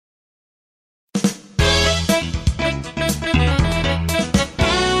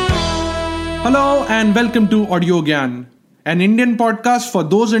Hello and welcome to Audio Gyan, an Indian podcast for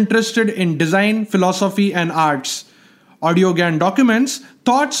those interested in design, philosophy, and arts. Audio Gyan documents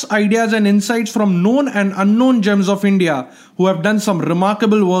thoughts, ideas, and insights from known and unknown gems of India who have done some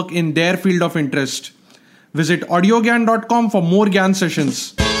remarkable work in their field of interest. Visit audiogyan.com for more Gyan sessions.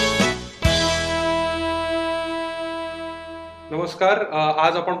 नमस्कार.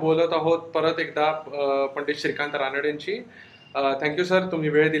 आज आपण बोलत आहोत परत एकदा पंडित श्रीकांत रानडेंची. Thank you sir, तुम्ही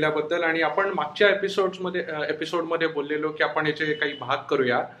वेळ दिल्याबद्दल. आणि आपण मागच्या एपिसोडमध्ये बोललेलो की आपण याचे काही भाग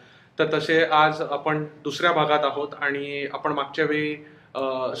करूया, तर तसे आज आपण दुसऱ्या भागात आहोत. आणि आपण मागच्या वेळी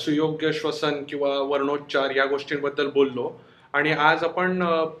सुयोग्य श्वसन किंवा वर्णोच्चार या गोष्टींबद्दल बोललो. आणि आज आपण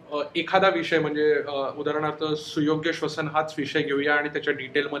एखादा विषय म्हणजे उदाहरणार्थ सुयोग्य श्वसन हाच विषय घेऊया आणि त्याच्या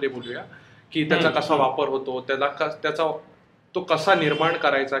डिटेलमध्ये बोलूया की त्याचा कसा वापर होतो, त्याचा तो कसा निर्माण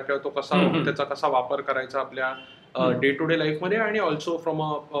करायचा किंवा त्याचा कसा वापर करायचा आपल्या डे टू डे लाईफमध्ये आणि also from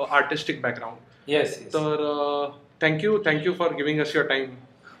a artistic background. Yes. तर thank you for giving us your time.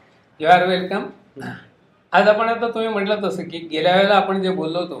 You are welcome. आज आपण आता तुम्ही म्हटलं तसं की गेल्या वेळेला आपण जे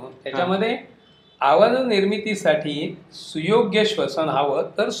बोललो होतो त्याच्यामध्ये आवाज निर्मितीसाठी सुयोग्य श्वसन हवं,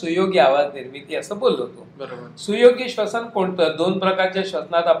 तर सुयोग्य आवाज निर्मिती असं बोललो होतो. बरोबर. सुयोग्य श्वसन कोणतं? दोन प्रकारच्या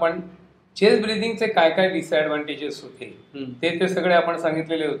श्वसनात आपण चेस्ट ब्रिदिंगचे काय काय डिसएडव्हान्टेजेस होते ते सगळे आपण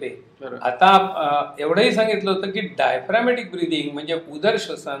सांगितलेले होते. आता एवढंही सांगितलं होतं की डायफ्रॅमॅटिक ब्रिदिंग म्हणजे उदर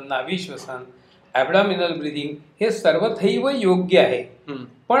श्वसन, नाभी श्वसन, ॲबडॉमिनल ब्रिदिंग हे सर्वथैव योग्य आहे.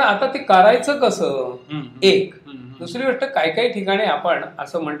 पण आता ते करायचं कसं? एक दुसरी गोष्ट, काही ठिकाणी आपण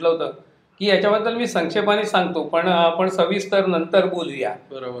असं म्हटलं होतं की याच्याबद्दल मी संक्षेपाने सांगतो, पण आपण सविस्तर नंतर बोलूया.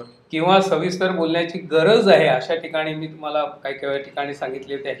 बरोबर. किंवा सविस्तर बोलण्याची गरज आहे अशा ठिकाणी मी तुम्हाला काही ठिकाणी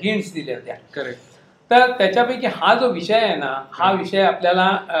सांगितले होत्या, हिंट्स दिल्या होत्या. करेक्ट. तर त्याच्यापैकी हा जो विषय आहे ना, हा विषय आपल्याला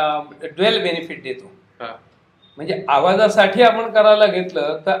ड्वेल बेनिफिट देतो. म्हणजे आवाजासाठी आपण करायला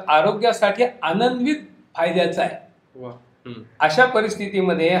घेतलं तर आरोग्यासाठी आनंदवित फायद्याचा आहे. अशा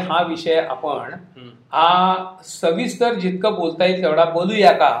परिस्थितीमध्ये हा विषय आपण सविस्तर जितकं बोलता येईल तेवढा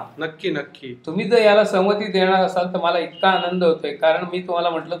बोलूया का? नक्की. तुम्ही जर याला सहमती देणार असाल तर मला इतका आनंद होतोय, कारण मी तुम्हाला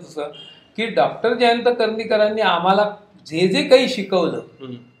म्हटलं तसं की डॉक्टर जयंत कर्णिकरांनी आम्हाला जे काही शिकवलं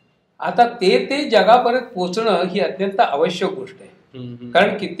आता ते जगापर्यंत पोहोचणं ही अत्यंत आवश्यक गोष्ट आहे.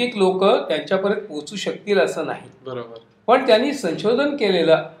 कारण कित्येक लोक त्यांच्यापर्यंत पोहोचू शकतील असं नाही. बरोबर. पण त्यांनी संशोधन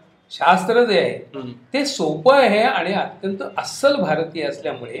केलेलं शास्त्र जे आहे ते सोपं आहे आणि अत्यंत अस्सल भारतीय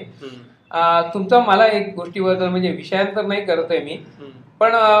असल्यामुळे तुमचा मला एक गोष्टीबद्दल म्हणजे विषयांतर नाही करत आहे मी,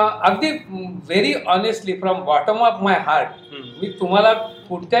 पण अगदी very honestly from bottom of my heart मी तुम्हाला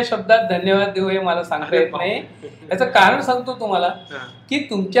पुढच्या शब्दात धन्यवाद देऊ हे मला सांगता येत नाही. याचं कारण सांगतो तुम्हाला की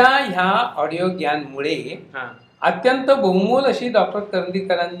तुमच्या ह्या ऑडिओ ज्ञानमुळे अत्यंत बहुमोल अशी डॉक्टर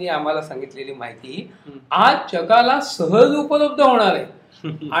कर्णिकरांनी आम्हाला सांगितलेली माहिती आज जगाला सहज उपलब्ध होणार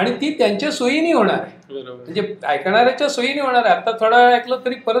आहे आणि ती त्यांच्या सोयीने होणार आहे. म्हणजे ऐकणाऱ्याच्या सोयीने होणार आहे. आता थोडा वेळ ऐकलं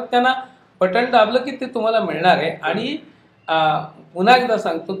तरी परत त्यांना बटन दाबलं की ते तुम्हाला मिळणार आहे. आणि पुन्हा एकदा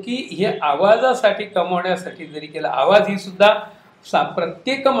सांगतो की हे आवाजासाठी कमवण्यासाठी जरी केलं, आवाज ही सुद्धा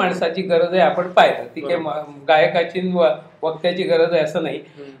प्रत्येक माणसाची गरज आहे. आपण पाहिलं ती काही गायकाची वक्त्याची गरज आहे असं नाही,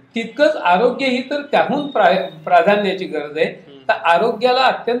 तितकंच आरोग्य ही तर त्याहून प्राधान्याची गरज आहे. तर आरोग्याला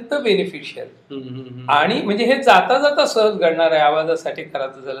अत्यंत बेनिफिशियल आणि म्हणजे हे जाता जाता सहज घडणार आहे आवाजासाठी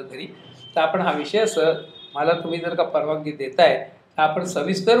करायचं झालं तरी. तर आपण हा विषय मला तुम्ही जर का परवानगी देताय तर आपण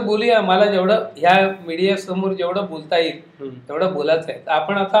सविस्तर बोलूया. मला जेवढं ह्या मीडिया समोर जेवढं बोलता येईल तेवढं बोलायचं आहे. तर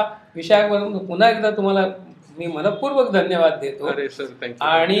आपण आता विषयावर पुन्हा एकदा तुम्हाला मी मनपूर्वक धन्यवाद देतो.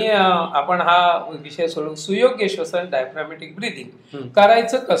 आणि आपण हा विषय सोडून सुयोग्य श्वसन डायफ्रॅमॅटिक ब्रिदिंग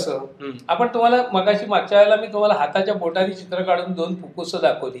करायचं कसं, आपण तुम्हाला मगाशी मागच्या वेळेला मी तुम्हाला हाताच्या बोटाने चित्र काढून 2 फुफ्फुस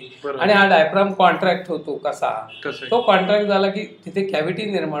दाखवली आणि हा डायफ्राम कॉन्ट्रॅक्ट होतो कसा. तो कॉन्ट्रॅक्ट झाला की तिथे कॅव्हिटी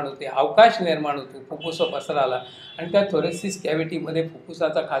निर्माण होते, अवकाश निर्माण होतो, फुफ्फुस पसराला आणि त्या थोरेसिस कॅव्हिटीमध्ये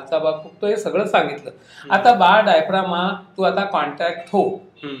फुफ्फुसाचा खालचा भाग फुगतो हे सगळं सांगितलं. आता डायफ्राम तू आता कॉन्ट्रॅक्ट हो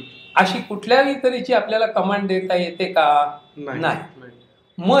अशी कुठल्याही तऱ्हेची आपल्याला कमांड देता येते का? नाही.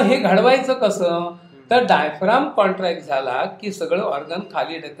 मग हे घडवायचं कसं? तर डायफ्राम कॉन्ट्रॅक्ट झाला की सगळं ऑर्गन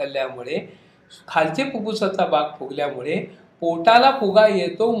खाली ढकलल्यामुळे खालचे फुफ्फुसाचा भाग फुगल्यामुळे पोटाला फुगा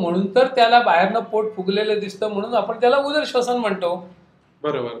येतो, म्हणून तर त्याला बाहेरनं पोट फुगलेलं दिसतं, म्हणून आपण त्याला उदर श्वसन म्हणतो.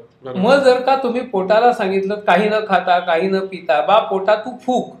 बरोबर. मग जर का तुम्ही पोटाला सांगितलं काही न खाता काही न पिता पोटा तू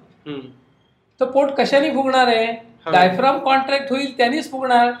फुग, तर पोट कशाने फुगणार आहे? डायफ्राम कॉन्ट्रॅक्ट होईल त्यानेच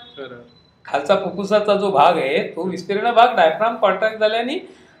फुगणार. खालचा फुफ्फुसाचा जो भाग आहे तो विस्तीर्ण भाग डायफ्राम कॉन्ट्रॅक्ट झाल्याने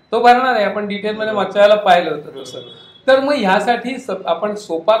तो भरणार आहे. आपण डिटेलमध्ये मागच्या वेळेला पाहिलं होतं तसं. तर मग ह्यासाठी आपण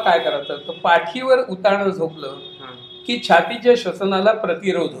सोपा काय करायचं, तर पाठीवर उताणं झोपलं की छातीच्या श्वसनाला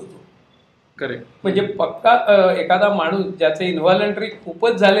प्रतिरोध होतो. करेक्ट. म्हणजे पक्का एखादा माणूस ज्याचं इन्व्हॉलंटरी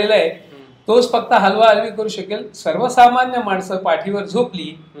खूपच झालेलं आहे तोच फक्त हलवा हलवी करू शकेल. सर्वसामान्य माणसं पाठीवर झोपली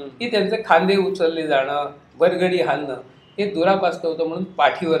की त्यांचे खांदे उचलले जाणं, वरगडी हालणं हे दुरापास्त होतं, म्हणून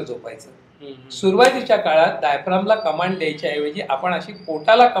पाठीवर झोपायचं. सुरुवातीच्या काळात डायफ्रामला कमांड द्यायच्या ऐवजी आपण अशी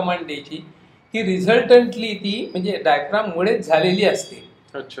पोटाला कमांड द्यायची की रिझल्टंटली ती म्हणजे डायफ्राम मुळेच झालेली असते.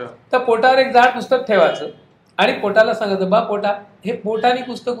 तर पोटावर एक जाड पुस्तक ठेवायचं आणि पोटाला सांगायचं, बा पोटा हे पोटाने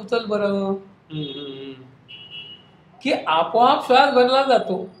पुस्तक उचल बरं, की आपोआप श्वास भरला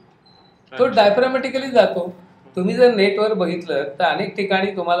जातो, तो डायफ्रामॅटिकली जातो. तुम्ही जर नेटवर बघितलं तर अनेक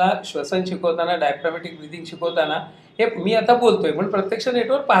ठिकाणी तुम्हाला श्वसन शिकवताना, डायफ्रामॅटिक ब्रिदिंग शिकवताना, हे मी आता बोलतोय पण प्रत्यक्ष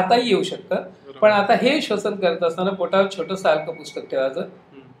नेटवर पाहताही येऊ शकतं. पण आता हे श्वसन करत असताना पोटावर छोटंसं हलकं पुस्तक ठेवायचं,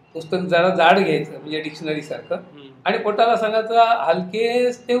 पुस्तक जरा जाड घ्यायचं म्हणजे डिक्शनरी सारखं, आणि पोटाला सांगायचं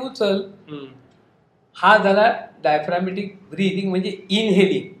हलकेच ते उचल. हा झाला डायफ्रामॅटिक ब्रीदिंग म्हणजे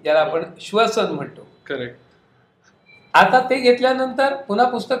इनहेलिंग, ज्याला आपण श्वसन म्हणतो. करेक्ट. आता ते घेतल्यानंतर पुन्हा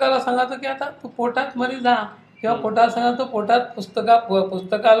पुस्तकाला सांगायचं की आता तू पोटात मध्ये जा, किंवा पोटाला सांगायचं पोटात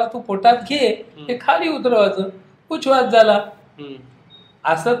पुस्तकाला तू पोटात घे, हे खाली उतरवायचं, उच्छ्वास झाला.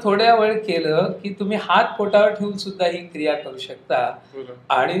 असं थोड्या वेळ केलं की तुम्ही हात पोटावर ठेवून सुद्धा ही क्रिया करू शकता,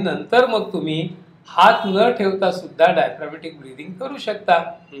 आणि नंतर मग तुम्ही हात न ठेवता सुद्धा डायफ्रामॅटिक ब्रीदिंग करू शकता.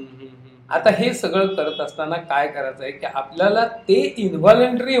 आता हे सगळं करत असताना काय करायचं आहे की आपल्याला ते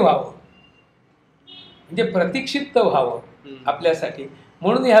इन्व्हॉलंटरी व्हावं, म्हणजे प्रतीक्षित व्हावं आपल्यासाठी.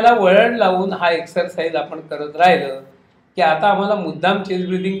 म्हणून ह्याला वळण लावून हा एक्सरसाइज आपण करत राहिलं की आता आम्हाला मुद्दाम चेस्ट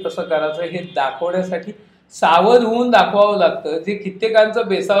ब्रीदिंग कसं करायचं हे दाखवण्यासाठी सावध होऊन दाखवावं लागतं, जे कित्येकांचं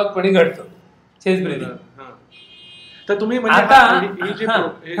बेसावतपणे घडतं चेस्ट ब्रीदिंग. तर तुम्ही म्हणजे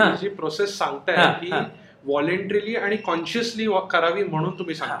ही जी प्रोसेस सांगताय की व्हॉलेंटरीली आणि कॉन्शियसली करावी म्हणून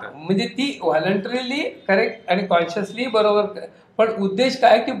तुम्ही सांगता, म्हणजे ती व्हॉलेंटरीली करेक्ट आणि कॉन्शियसली बरोबर, पण उद्देश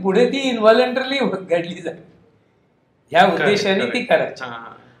काय की पुढे ती इनव्हॉलेंटरीली घडली जाईल, ह्या उद्देशाने ती करायची.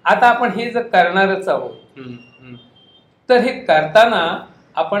 आता आपण हे जर करणारच आहोत तर हे करताना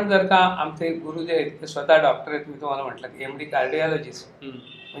आपण जर का आमचे गुरु जे आहेत ते स्वतः डॉक्टर आहेत, मी तुम्हाला म्हटलं की MD कार्डिओलॉजिस्ट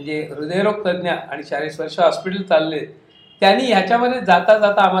म्हणजे हृदयरोग तज्ज्ञ आणि 40 वर्ष हॉस्पिटल चालले, त्यांनी ह्याच्यामध्ये जाता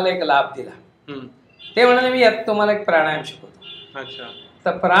जाता आम्हाला एक लाभ दिला. ते म्हणाले मी यात तुम्हाला एक प्राणायाम शिकवतो.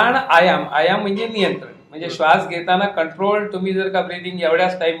 तर प्राण आयाम म्हणजे नियंत्रण, म्हणजे श्वास घेताना कंट्रोल. तुम्ही जर का ब्रीदिंग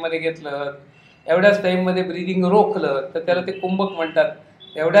एवढ्याच टाइममध्ये घेतलं, एवढ्याच टाइममध्ये ब्रीदिंग रोखलं तर त्याला ते कुंभक म्हणतात.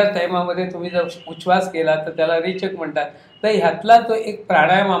 एवढ्याच टाइमामध्ये तुम्ही जर उच्छ्वास केला तर त्याला रेचक म्हणतात. तर ह्यातला तो एक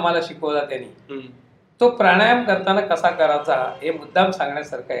प्राणायाम आम्हाला शिकवला त्यांनी. तो प्राणायाम करताना कसा करायचा हे मुद्दाम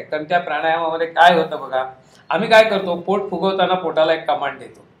सांगण्यासारखं आहे, कारण त्या प्राणायामामध्ये काय होतं बघा, आम्ही काय करतो, पोट फुगवताना पोटाला एक कमांड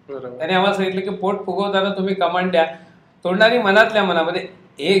देतो. त्याने आम्हाला सांगितलं की पोट फुगवताना तुम्ही कमांड द्या, तोंडाने मनातल्या मनामध्ये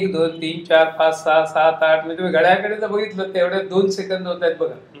 1 2 3 4 5 6 7 8, म्हणजे तुम्ही घड्याकडे जर बघितलं तेवढ्या 2 सेकंद होत आहेत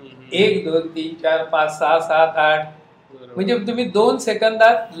बघा, 1 2 3 4 5 6 7 8, म्हणजे तुम्ही 2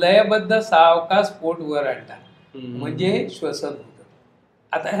 सेकंदात लयबद्ध सावकाश पोट वर आणता, म्हणजे श्वसन होतं.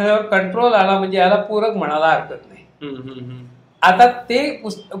 आता ह्यावर कंट्रोल आला म्हणजे याला पूरक म्हणायला हरकत नाही. आता ते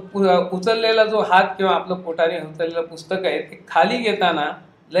उचललेला जो हात किंवा आपलं पोटाने उचललेलं पुस्तक आहे ते खाली घेताना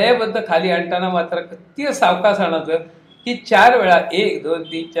लयबद्ध खाली आणताना मात्र किती सावकाश आणायचं की 4 वेळा 1 2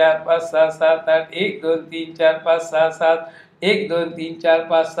 3 4 5 6 7 8, 1 2 3 4 5 6 7, 1 2 3 4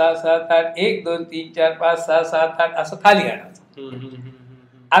 5 6 7 8, 1 2 3 4 5 6 7 8 असं खाली आणायचं.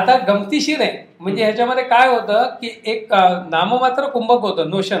 आता गमतीशीर आहे, म्हणजे ह्याच्यामध्ये काय होतं की एक नाममात्र कुंभक होतं,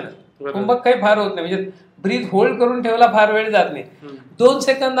 नोशनल कुंभक काही फार होत नाही, म्हणजे ब्रीथ होल्ड करून ठेवला फार वेळ जात नाही. 2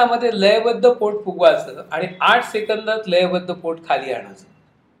 सेकंदामध्ये लयबद्ध पोट फुगवायचं आणि 8 सेकंदात लयबद्ध पोट खाली आणायचं.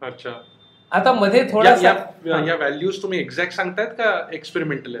 अच्छा. आता मध्ये थोडासा या व्हॅल्यूज तुम्ही एक्झॅक्ट सांगतायत का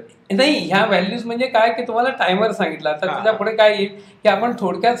एक्सपेरिमेंटल आहेत? नाही, ह्या व्हॅल्यूज म्हणजे काय की तुम्हाला टायमर सांगितला, तर त्याच्या पुढे काय येईल की आपण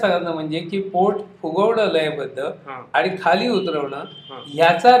थोडक्यात सांगितलं म्हणजे की पोट फुगवणं लयबद्ध आणि खाली उतरवणं,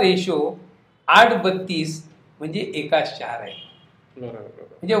 ह्याचा रेशो 8:32 म्हणजे 1:4 आहे.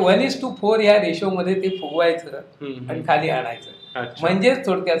 म्हणजे 1:4 ह्या रेशो मध्ये ते फुगवायचं आणि खाली आणायचं. म्हणजेच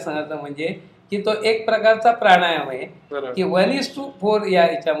थोडक्यात सांगायचं म्हणजे की तो एक प्रकारचा प्राणायाम आहे की 1:4 या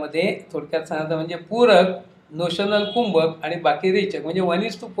याच्यामध्ये थोडक्यात सांगायचं म्हणजे पूरक, नोशनल कुंभक आणि बाकी रेचक, म्हणजे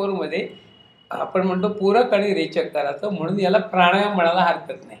 1:4 मध्ये आपण म्हणतो पूरक आणि रेचक करायचं, म्हणून याला प्राणायाम म्हणायला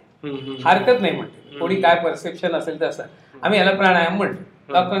हरकत नाही म्हणतो. कोणी काय परसेप्शन असेल तसं आम्ही याला प्राणायाम म्हणतो.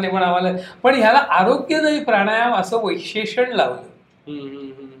 डॉक्टरने पण आम्हाला पण ह्याला आरोग्यदायी प्राणायाम असं वैशेषण लावलं.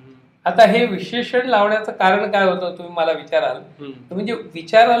 आता हे विशेषण लावण्याचं कारण काय होतं तुम्ही मला विचाराल, म्हणजे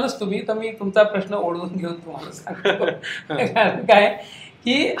विचारालच तुम्ही, तर मी तुमचा प्रश्न ओढवून घेऊन तुम्हाला सांगतो. कारण काय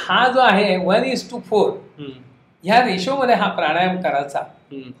की हा जो आहे 1:4 ह्या रेशोमध्ये हा प्राणायाम करायचा.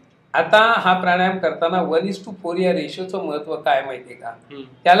 आता हा प्राणायाम करताना 1:4 या रेशोचं महत्व काय माहितीये का,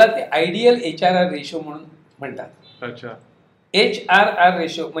 त्याला ते आयडियल HRR रेशो म्हणून म्हणतात. HRR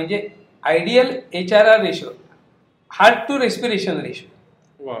रेशो म्हणजे ideal HRR ratio, heart to respiration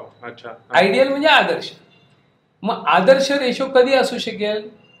ratio. अच्छा. आयडियल म्हणजे आदर्श. मग आदर्श रेशो कधी असू शकेल?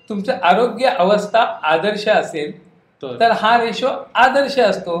 तुमचं आरोग्य अवस्था आदर्श असेल तर हा रेशो आदर्श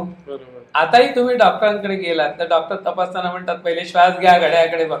असतो. आताही तुम्ही डॉक्टरांकडे गेलात तर डॉक्टर तपासताना म्हणतात पहिले श्वास घ्या,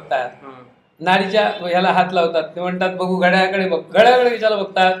 घड्याळाकडे बघतात, नाडीच्या ह्याला हात लावतात, ते म्हणतात बघू घड्याळाकडे बघ. घड्याळाकडे कशाला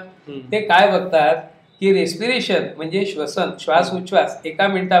बघतात? ते काय बघतात की रेस्पिरेशन म्हणजे श्वसन, श्वास उच्छ्वास एका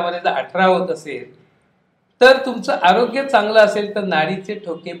मिनिटामध्ये जर 18 होत असेल तर तुमचं आरोग्य चांगलं असेल तर नाडीचे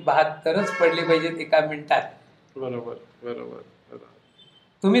ठोके 72च पडले पाहिजेत एका मिनिटात. बरोबर बरोबर.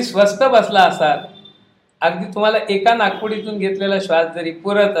 तुम्ही स्वस्थ बसला असाल, अगदी तुम्हाला एका नाकपुडीतून घेतलेला श्वास जरी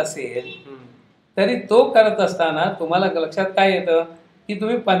पुरत असेल तरी तो करत असताना तुम्हाला लक्षात काय येतं की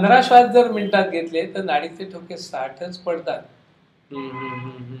तुम्ही 15 श्वास जर मिनिटात घेतले तर नाडीचे ठोके 60च पडतात.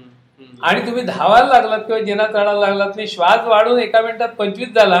 आणि तुम्ही धावायला लागलात किंवा जिना चढायला लागलात आणि श्वास वाढून एका मिनिटात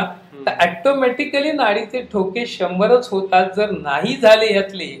 25 झाला तर ऑटोमॅटिकली नाडीचे ठोके 100च होतात. जर नाही झाले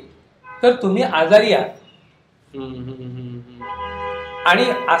यातले तर तुम्ही आजारी आहात. आणि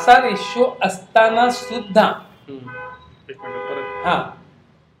असा रेशो असताना सुद्धा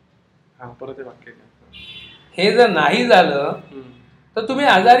हे जर नाही झालं तर तुम्ही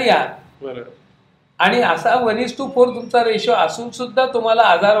आजारी आहात. आणि असा 1:4 तुमचा रेशो असून सुद्धा तुम्हाला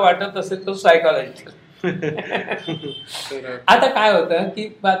आजार वाटत असेल तर सायकोलॉजिकल. आता काय होतं की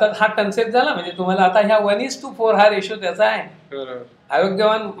आता हा कन्सेप्ट झाला म्हणजे तुम्हाला आता ह्या 1:4 हा रेशो त्याचा आहे.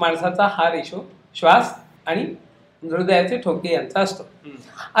 आरोग्यवान माणसाचा हा रेशो श्वास आणि हृदयाचे ठोके यांचा असतो.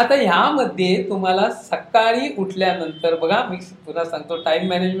 आता ह्यामध्ये तुम्हाला सकाळी उठल्यानंतर बघा, मी पुन्हा सांगतो टाइम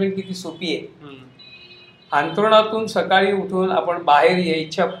मॅनेजमेंट किती सोपी आहे. अंथरुणातून सकाळी उठून आपण बाहेर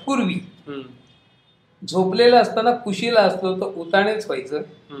यायच्या पूर्वी झोपलेलं असताना कुशीला असलो तर उताणेच व्हायचं.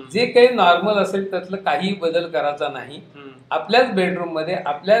 जे काही नॉर्मल असेल त्यातलं काही बदल करायचा नाही. आपल्याच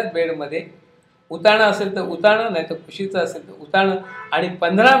बेडमध्ये उताणं असेल तर उताणं, नाही तर कुशीचं असेल तर उताणं, आणि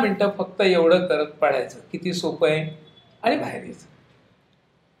 15 मिनिटं फक्त एवढं करत पडायचं. किती सोपं आहे. आणि बाहेर यायचं.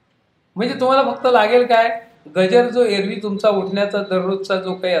 म्हणजे तुम्हाला फक्त लागेल काय, गजर जो एरवी तुमचा उठण्याचा दररोजचा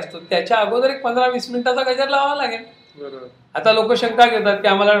जो काही असतो त्याच्या अगोदर एक 15-20 मिनिटाचा गजर लावावा लागेल. आता लोक शंका घेतात की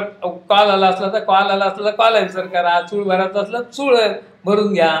आम्हाला कॉल आला असला तर कॉल आन्सर करा, चूळ भरायचा असला चूळ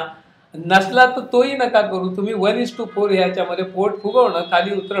भरून घ्या, नसला तर तोही नका करू. तुम्ही 1:4 ह्याच्यामध्ये पोट फुगवणं,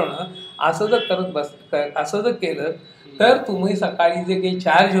 खाली उतरवणं असं जर केलं तर तुम्ही सकाळी जे काही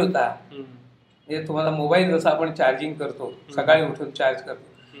चार्ज होता, म्हणजे तुम्हाला मोबाईल जसं आपण चार्जिंग करतो सकाळी उठून चार्ज करतो,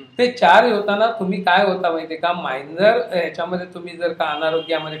 ते चार्ज होताना तुम्ही काय होता माहितीये का, मायनर ह्याच्यामध्ये तुम्ही जर का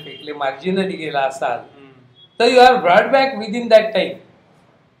अनारोग्यामध्ये फेकले, मार्जिनली गेला असाल तर you are brought back within that time.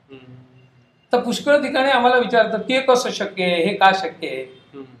 तर पुष्कळ ठिकाणी आम्हाला विचारतात की हे कसं शक्य आहे, हे का शक्य आहे.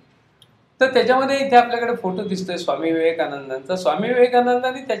 तर त्याच्यामध्ये इथे आपल्याकडे फोटो दिसतोय स्वामी विवेकानंदांचा. स्वामी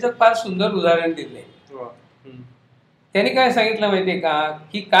विवेकानंदांनी त्याच्यात फार सुंदर उदाहरण दिले. त्यांनी काय सांगितलं माहितीये का,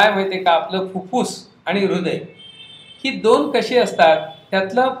 की काय माहितीये का, आपलं फुफ्फुस आणि हृदय ही दोन कशी असतात.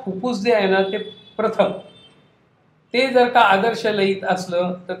 त्यातलं फुफ्फुस जे आहे ना ते प्रथम, ते जर का आदर्श लयीत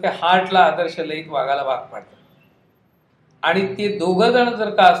असलं तर ते हार्टला आदर्श लयीत वागायला भाग पाडतं. आणि ते दोघं जण जर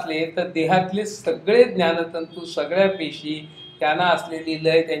का असले तर देहातले सगळे ज्ञानतंतू, सगळ्या पेशी, त्यांना असलेली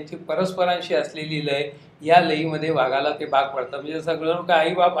लय, त्यांची परस्परांशी असलेली लय, या लयीमध्ये वागायला ते भाग पडतात. म्हणजे सगळं लोक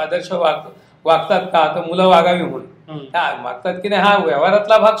आई बाप आदर्श वागतात का, तर मुलं वागावी म्हणून मागतात की नाही. हा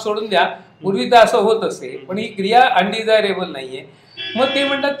व्यवहारातला भाग सोडून द्या, पूर्वी तर असं होत असे, पण ही क्रिया अनडिझायरेबल नाहीये. मग ते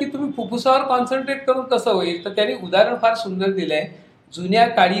म्हणतात की तुम्ही फुफ्फुसावर कॉन्सन्ट्रेट करून कसं होईल. तर त्यांनी उदाहरण फार सुंदर दिलंय. जुन्या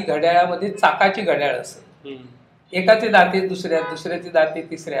काळी घड्याळामध्ये चाकाची घड्याळ असत, एकाचे दाते दुसऱ्यात, दुसऱ्याचे दाते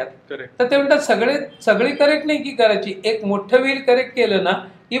तिसऱ्यात. तर ते म्हणतात सगळी करेक्ट नाही की करायची, एक मोठं व्हील करेक्ट केलं ना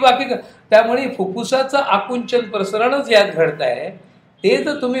की बाकी. त्यामुळे फुफ्फुसाचं आकुंचन प्रसरणच यात घडत आहे. ते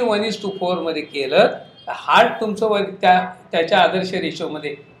जर तुम्ही 1:4 मध्ये केलं तर हार्ट तुमचं त्याच्या आदर्श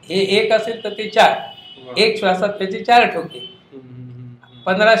रेशोमध्ये हे 1 असेल तर ते 4, 1 श्वासात त्याचे 4 ठोके,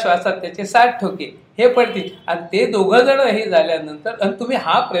 15 श्वासात त्याचे 60 ठोके हे पडतील. आणि ते दोघं जण हे झाल्यानंतर, आणि तुम्ही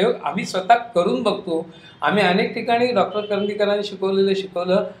हा प्रयोग आम्ही स्वतः करून बघतो. आम्ही अनेक ठिकाणी डॉक्टर करंदीकरांनी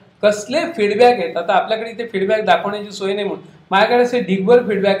शिकवलं. कसले फीडबॅक आहेत. आता आपल्याकडे इथे फीडबॅक दाखवण्याची सोय नाही म्हणून माझ्याकडे असे ढिगभर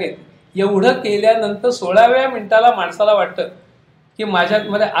फीडबॅक आहेत. एवढं केल्यानंतर 16व्या मिनिटाला माणसाला वाटतं की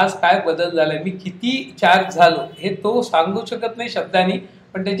माझ्यामध्ये आज काय बदल झालाय, मी किती चार्ज झालो, हे तो सांगू शकत नाही शब्दांनी,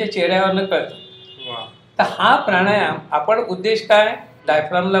 पण त्याच्या चेहऱ्यावरनं कळतं. तर हा प्राणायाम आपण उद्देश काय,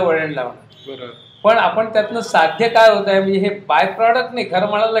 डायफ्रामला वळण लावणं. पण आपण त्यातनं साध्य काय होत आहे, म्हणजे हे बाय प्रॉडक्ट नाही, खरं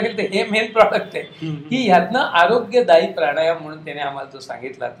म्हणायला लागेल तर हे मेन प्रॉडक्ट आहे की ह्यातनं आरोग्यदायी प्राणायाम म्हणून त्याने आम्हाला जो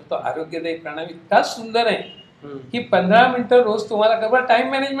सांगितला तो आरोग्यदायी प्राणायाम इतका सुंदर आहे की 15 मिनिटं रोज तुम्हाला खबर. टाइम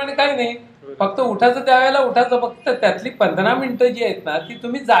मॅनेजमेंट काही नाही, फक्त उठायचं त्यावेळेला उठायचं, फक्त त्यातली 15 मिनिटं जी आहेत ना ती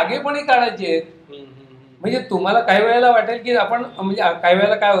तुम्ही जागेपणे काढायची आहेत. म्हणजे तुम्हाला काही वेळेला वाटेल की आपण, म्हणजे काही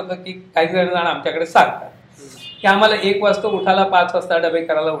वेळेला काय होतं की काही जण आमच्याकडे सांगतात की आम्हाला 1 वाजता उठायला 5 वाजता डबे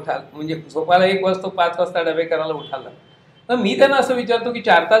करायला उठाल, म्हणजे झोपायला 1 वाजता 5 वाजता डबे करायला उठायला. तर मी त्यांना असं विचारतो की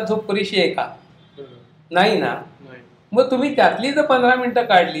 4 तास झोप पुरेशी आहे का? नाही ना. मग तुम्ही त्यातली जर 15 मिनिटं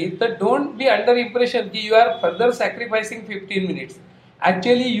काढली तर डोंट बी अंडर इम्प्रेशन की you are further sacrificing 15 minutes.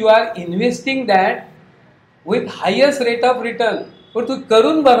 Actually you are investing that with highest rate of return. पण तुम्ही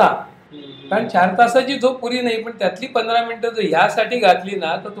करून बघा, कारण 4 तासाची झोप पुरी नाही, पण त्यातली 15 मिनिटं जर ह्यासाठी घातली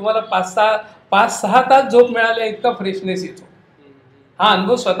ना तर तुम्हाला 5-6 तास झोप मिळाल्या इतका फ्रेशनेस येतो. हा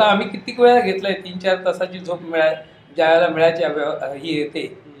अनुभव स्वतः आम्ही कित्येक वेळा घेतलाय. 3-4 तासाची झोप ज्या वेळेला मिळायची ही येते,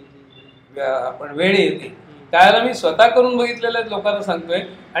 आपण वेळ येते, त्यावेळेला मी स्वतः करून बघितलेल्या लोकांना सांगतोय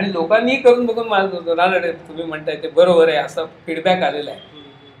आणि लोकांनी करून बघून मला रानडे तुम्ही म्हणताय ते बरोबर आहे असं फीडबॅक आलेला आहे.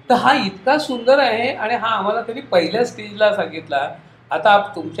 तर हा इतका सुंदर आहे आणि हा आम्हाला तरी पहिल्या स्टेजला सांगितला. आता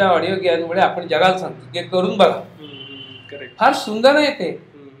तुमच्या ऑडिओ ज्ञानमुळे आपण जगाला सांगतो की करून बघा, फार सुंदर आहे ते.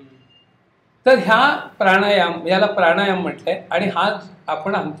 तर ह्या प्राणायाम, याला प्राणायाम म्हटलंय आणि हा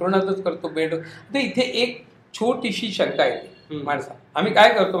आपण अंथरुणातच करतो बेड. तर इथे एक छोटीशी शंका येते माणसा. आम्ही काय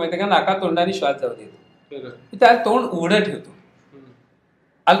करतो माहिती का, नाका तोंडाने श्वास जाऊ देतो, त्याला तोंड उघडं ठेवतो.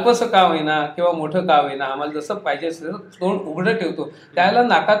 अल्पसं का होईना किंवा मोठं का होईना, आम्हाला जसं पाहिजे असं तोंड उघडं ठेवतो. त्याला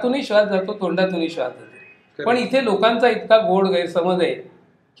नाकातूनही श्वास जातो, तोंडातूनही श्वास जातो. पण इथे लोकांचा इतका गोड गैरसमज आहे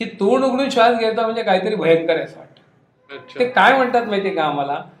की तोंड उघडून श्वास घ्यायचा म्हणजे काहीतरी भयंकर आहे असं वाटतं. ते काय म्हणतात माहितीये का,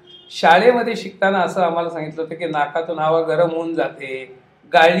 आम्हाला शाळेमध्ये शिकताना असं आम्हाला सांगितलं होतं की नाकातून हवा गरम होऊन जाते,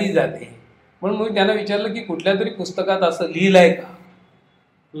 गाळली जाते. म्हणून मी त्यांना विचारलं की कुठल्या तरी पुस्तकात असं लिहिलंय का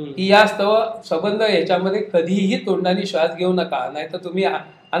की या संबंध याच्यामध्ये कधीही तोंडाने श्वास घेऊ नका, नाही तर तुम्ही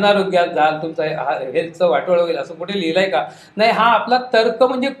अनारोग्यात जाल, तुमचा हेल्थचं वाटोळ होईल, असं कुठे लिहिलंय का? नाही, हा आपला तर्क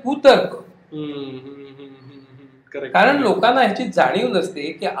म्हणजे कुतर्क. कारण लोकांना ह्याची जाणीव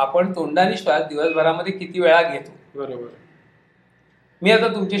नसते की आपण तोंडाने श्वास दिवसभरामध्ये किती वेळा घेतो. बरोबर. मी आता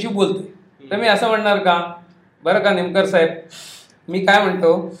तुमच्याशी बोलतोय तर मी असं म्हणणार का, बरं का निमकर साहेब, मी काय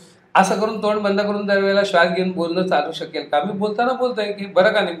म्हणतो, असं करून तोंड बंद करून दरवेळेला श्वास घेऊन बोलणं चालू शकेल का? मी बोलताना बोलतोय की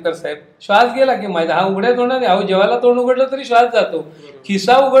बरं का निमकर साहेब, श्वास गेला की माझा हा उघड्या तोंडाने, अहो जेवायला तोंड उघडलं तरी श्वास जातो,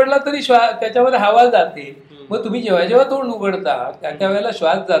 खिसा उघडला तरी श्वास त्याच्यामध्ये हवा जाते. मग तुम्ही जेव्हा जेव्हा तोंड उघडता त्या वेळेला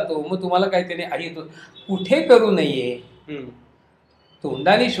श्वास जातो. मग तुम्हाला काहीतरी आई कुठे करू नये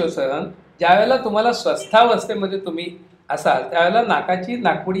तोंडाने श्वसन. ज्या वेळेला तुम्हाला स्वस्थावस्थेमध्ये तुम्ही असाल त्यावेळेला नाकाची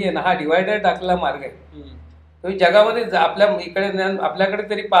नाकपुडी आहे ना, हा डिवायडर टाकलेला मार्ग आहे. तुम्ही जगामध्ये आपल्या इकडे आपल्याकडे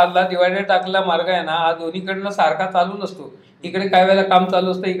तरी पारला डिवायडर टाकलेला मार्ग आहे ना, हा दोन्हीकडनं सारखा चालू नसतो. इकडे काही वेळेला काम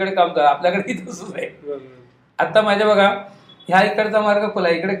चालू असतं, इकडे काम चालू. आपल्याकडे तसंच आहे. आता माझ्या बघा, ह्या इकडचा मार्ग खुला,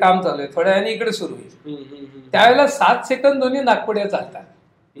 इकडे काम चालू आहे, थोड्या वेळाने इकडे सुरू होईल. त्यावेळेला 7 सेकंद दोन्ही नागपुड्या चालतात.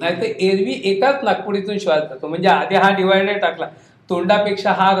 नाहीतर एरवी एकाच नागपुडीतून श्वास जातो. म्हणजे आधी हा डिवायडर टाकला,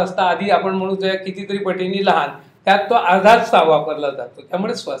 तोंडापेक्षा हा रस्ता आधी आपण म्हणू कितीतरी पटीने लहान, त्यात तो अर्धाच वापरला जातो.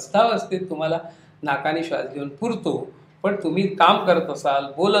 त्यामुळे स्वस्थावस्थेत तुम्हाला नाकाने श्वास घेऊन पुरतो. पण तुम्ही काम करत असाल,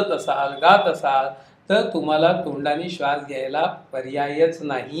 बोलत असाल, गात असाल तर तुम्हाला तोंडाने श्वास घ्यायला पर्यायच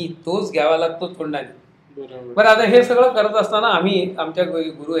नाही, तोच घ्यावा लागतो तोंडाने. बरं, आता हे सगळं करत असताना आम्ही आमच्या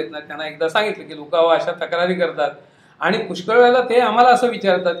गुरु आहेत ना, त्यांना एकदा सांगितलं की लोक अशा तक्रारी करतात आणि पुष्कळ वेळेला ते आम्हाला असं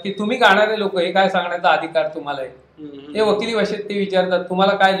विचारतात की तुम्ही गाणारे लोक, हे काय सांगण्याचा अधिकार तुम्हाला आहे? हे वकिली भाषेत ते विचारतात,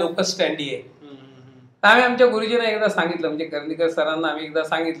 तुम्हाला काय लोकस स्टँडी आहे? तर आम्ही आमच्या गुरुजींना एकदा सांगितलं, म्हणजे कर्णिकर सरांना आम्ही एकदा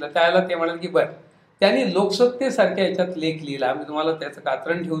सांगितलं. त्यावेळेला ते म्हणाले की बरं, त्यांनी लोकसत्तेसारख्या याच्यात लेख लिहिला, आम्ही तुम्हाला त्याचं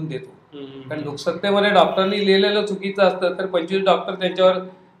कात्रण ठेवून देतो. कारण लोकसत्तेमध्ये डॉक्टरनी लिहिलेलं चुकीचं असतं तर 25 डॉक्टर त्यांच्यावर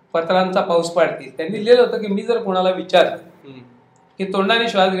पत्रांचा पाऊस पाडतील. त्यांनी लिहिलं होतं की मी जर कोणाला विचारलं की तोंडाने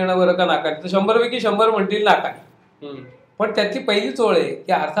श्वास घेणं बरं का नाकाने, तर 100पैकी 100 म्हणतील नाकाने. पण त्याची पहिलीच ओळ आहे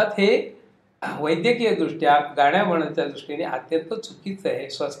की अर्थात हे वैद्यकीय दृष्ट्या गाण्या म्हणण्याच्या दृष्टीने अत्यंत चुकीचं आहे.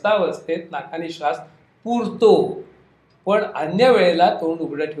 स्वस्थावस्थेत नाकाने श्वास पुरतो, पण अन्य वेळेला तोंड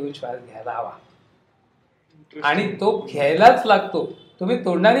उघडं ठेवून श्वास घ्यायला हवा आणि तो घ्यायलाच लागतो. तुम्ही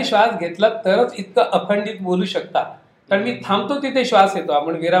तोंडाने श्वास घेतला तरच इतकं अखंडित बोलू शकता. कारण मी थांबतो तिथे श्वास येतो.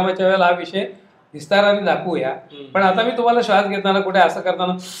 आपण विरामाच्या वेळेला हा विषय विस्ताराने दाखवूया. पण आता मी तुम्हाला श्वास घेताना कुठे असं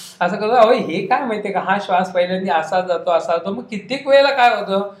करताना असं करतो, अहो हे काय माहितीये का, हा श्वास पहिल्यांदा असा जातो असा जातो. मग कित्येक वेळेला काय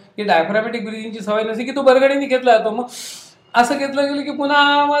होतं की डायफ्रामॅटिक ब्रिदिंगची सवय नसते की तो बरगडीने घेतला जातो, मग असं घेतलं गेलं की पुन्हा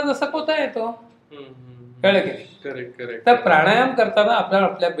आवाज असा कोता येतो. कळलं की नाही? तर प्राणायाम करताना आपण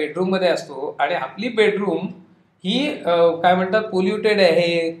आपल्या बेडरूम मध्ये असतो आणि आपली बेडरूम ही काय म्हणतात पोल्युटेड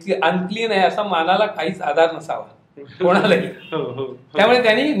आहे, अनक्लीन आहे असा मानाला काहीच आधार नसावा कोणालाही. त्यामुळे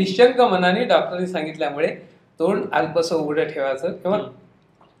त्यांनी निशंक मनाने डॉक्टरनी सांगितल्यामुळे तोंड अल्पसं उघडं ठेवायचं किंवा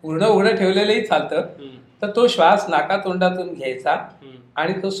पूर्ण उघडं ठेवलेलंही चालतं. तर तो श्वास नाका तोंडातून घ्यायचा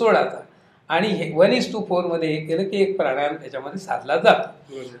आणि तो सोडायचा आणि 1:4 मध्ये हे केलं की एक प्राणायाम त्याच्यामध्ये साधला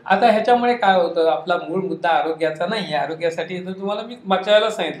जातो. आता ह्याच्यामुळे काय होतं, आपला मूळ मुद्दा आरोग्याचा नाही. आरोग्यासाठी तुम्हाला मी मागच्या वेळेला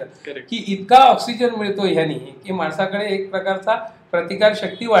सांगितलं की इतका ऑक्सिजन मिळतो ह्यानी की माणसाकडे एक प्रकारचा प्रतिकार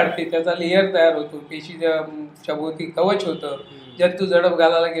शक्ती वाढते, त्याचा लेअर तयार होतो, पेशीच्या भोवती कवच होतं, जंतू झडप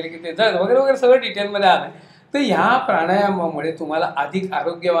घालायला गेले की ते जड वगैरे वगैरे सगळं डिटेलमध्ये आलं. तर ह्या प्राणायामामुळे तुम्हाला अधिक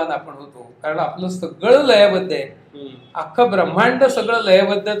आरोग्यवान आपण होतो, कारण आपलं सगळं लयबद्ध आहे. अख्खं ब्रह्मांड सगळं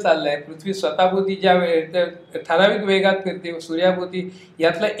लयबद्ध चाललंय. पृथ्वी स्वतःभोवती ज्या ठराविक वेगात फिरते, सूर्याभोवती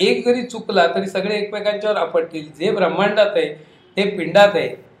यातला एक जरी चुकला तरी सगळे एकमेकांच्यावर आपटतील. जे ब्रह्मांडात आहे ते पिंडात आहे.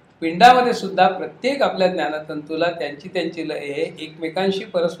 पिंडामध्ये सुद्धा प्रत्येक आपल्या ज्ञानतंतूला त्यांची त्यांची लय आहे, एकमेकांशी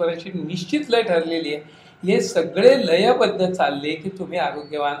परस्परांशी निश्चित लय ठरलेली आहे. हे सगळे लयबद्ध चालले की तुम्ही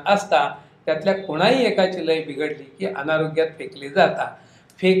आरोग्यवान असता. त्यातल्या कोणाही एकाची लय बिघडली की अनारोग्यात फेकले जाता.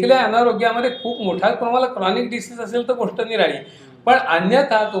 फेकल्या अनारोग्यामध्ये खूप मोठ्या तुम्हाला क्रॉनिक डिसीज असेल तर गोष्ट निराळी, पण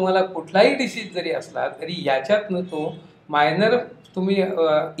अन्यथा तुम्हाला कुठलाही डिसीज जरी असला तरी याच्यातनं तो मायनर तुम्ही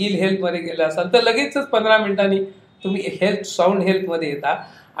इल हेल्थमध्ये गेला असाल तर लगेचच 15 मिनिटांनी तुम्ही साऊंड हेल्थमध्ये येता.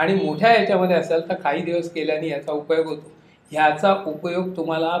 आणि मोठ्या याच्यामध्ये असाल तर काही दिवस केल्याने याचा उपयोग होतो. ह्याचा उपयोग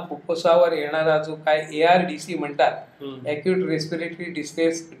तुम्हाला फुफ्फुसावर येणारा जो काय ARDC म्हणतात, ॲक्यूट रेस्पिरेटरी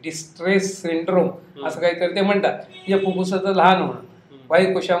डिस्ट्रेस सिंड्रोम असं काहीतरी ते म्हणतात, म्हणजे फुफ्फुसाचं लहान होणं,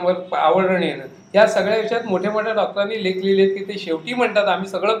 वायुकोशांवर आवरण येणं, या सगळ्या विषयात मोठ्या मोठ्या डॉक्टरांनी लेख लिहिले की ते शेवटी म्हणतात आम्ही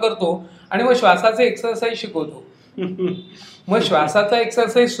सगळं करतो आणि मग श्वासाचे एक्सरसाइज शिकवतो. मग श्वासाचा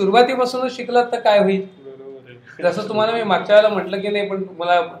एक्सरसाइज सुरुवातीपासूनच शिकलात तर काय होईल. जसं तुम्हाला मी मागच्या वेळेला म्हटलं की नाही, पण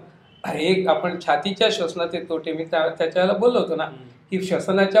तुम्हाला एक आपण छातीच्या श्वसनाचे तोटे मी त्याच्या वेळेला बोललो होतो ना की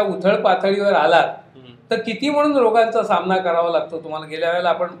श्वसनाच्या उथळ पातळीवर आलात तर किती म्हणून रोगांचा सामना करावा लागतो तुम्हाला. गेल्या वेळेला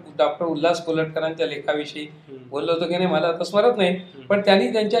आपण डॉक्टर उल्हास कोलटकरांच्या लेखाविषयी बोललो होतो की नाही, मला आता स्मरत नाही, पण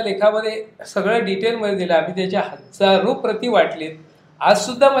त्यांनी त्यांच्या लेखामध्ये सगळं डिटेलमध्ये दिलं. आम्ही त्याच्या हजारो प्रती वाटलेत. आज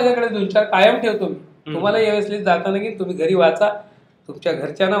सुद्धा माझ्याकडे 2-4 कायम ठेवतो मी. तुम्हाला यावेळेस जाताना की तुम्ही घरी वाचा, तुमच्या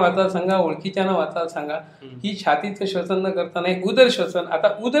घरच्यांना वाचायला सांगा, ओळखीच्यांना वाचायला सांगा की छातीचं श्वसन न करता नाही उदर श्वसन. आता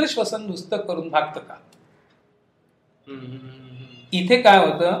उदर श्वसन नुसतं करून भागतं का. इथे काय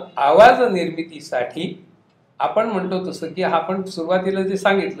होतं, आवाज निर्मितीसाठी आपण म्हणतो तसं की आपण सुरुवातीला जे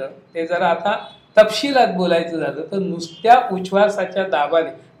सांगितलं ते जरा आता तपशिलात बोलायचं झालं तर नुसत्या उच्छ्वासाच्या दाबाने,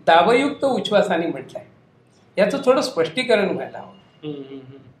 दाबयुक्त उच्छ्वासाने म्हटलंय. याचं थोडं स्पष्टीकरण व्हायला हवं.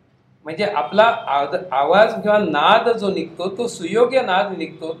 म्हणजे आपला आवाज किंवा नाद जो निघतो तो सुयोग्य नाद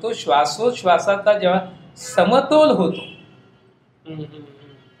निघतो, तो श्वासोच्छ्वासाचा जेव्हा समतोल होतो,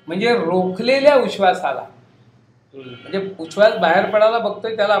 म्हणजे रोखलेल्या उच्छ्वासाला, म्हणजे उच्छ्वास बाहेर पडायला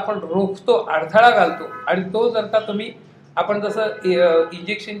बघतोय त्याला आपण रोखतो, अडथळा घालतो. आणि तो जर का तुम्ही आपण जसं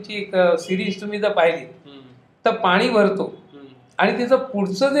इंजेक्शनची एक सिरीज तुम्ही जर पाहिली तर पाणी भरतो आणि त्याचं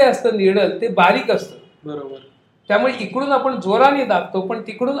पुढचं जे असतं निडल ते बारीक असतं, बरोबर. त्यामुळे इकडून आपण जोराने दाबतो पण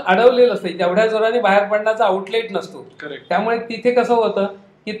तिकडून अडवलेलं असतं, जेवढ्या जोराने बाहेर पडण्याचा आउटलेट नसतो. त्यामुळे तिथे कसं होतं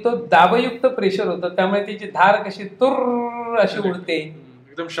की तो दाबयुक्त प्रेशर होतं, त्यामुळे त्याची धार कशी तुर्र अशी उडते,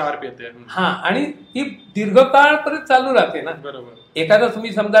 एकदम शार्प येते. हा, आणि ती दीर्घकाळ परत चालू राहते ना, बरोबर. एखादा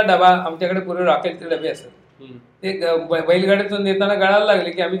तुम्ही समजा डबा, आमच्याकडे पूर्वी रॉकेलचे डबे असतात, ते बैलगाडीतून नेताना गळायला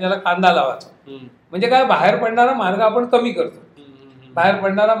लागले की आम्ही त्याला कांदा लावायचो. म्हणजे काय, बाहेर पडणारा मार्ग आपण कमी करतो, बाहेर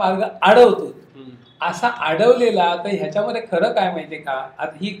पडणारा मार्ग अडवतो. असा अडवलेला, तर ह्याच्यामध्ये खरं काय माहितीये का,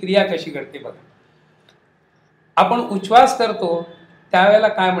 आता ही क्रिया कशी घडते बघा. आपण उच्छ्वास करतो त्यावेळेला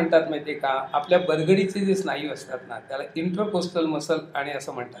काय म्हणतात माहितीये का, आपल्या बरगडीचे जे स्नायू असतात ना त्याला इंटरकोस्टल मसल आणि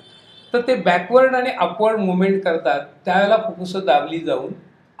असं म्हणतात. तर ते बॅकवर्ड आणि अपवर्ड मुवमेंट करतात, त्यावेळेला फुफ्फुसं दाबली जाऊन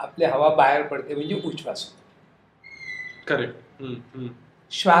आपली हवा बाहेर पडते, म्हणजे उच्छ्वास होतो. करेक्ट.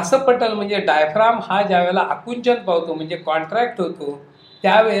 श्वासपटल म्हणजे डायफ्राम हा ज्या वेळेला आकुंचन पावतो म्हणजे कॉन्ट्रॅक्ट होतो,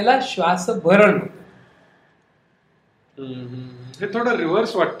 त्यावेळेला श्वास भरण होतं. हे थोडं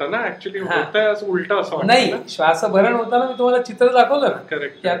रिव्हर्स वाटतं ना ऍक्च्युली, उलट असं नाही. श्वास भरण होताना मी तुम्हाला चित्र दाखवलं ना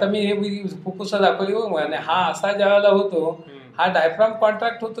की आता मी हे फुफ्फुसा दाखवली हो, हा असा ज्या वेळेला होतो, हा डायफ्राम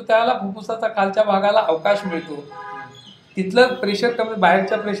कॉन्ट्रॅक्ट होतो, त्यावेळेला फुफ्फुसाचा खालच्या भागाला अवकाश मिळतो, तिथलं प्रेशर कमी,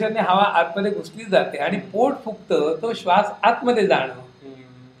 बाहेरच्या प्रेशरने हवा आतमध्ये घुसली जाते आणि पोट फुगतं, तो श्वास आतमध्ये जाणं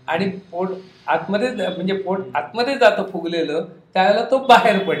आणि पोट आतमध्ये, म्हणजे पोट आतमध्ये जातं फुगलेलं, त्यावेळेला तो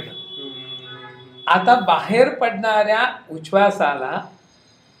बाहेर पडणं. आता बाहेर पडणाऱ्या उच्छ्वासाला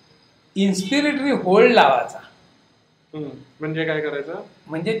इन्स्पिरेटरी होल्ड लावायचा. म्हणजे काय करायचं,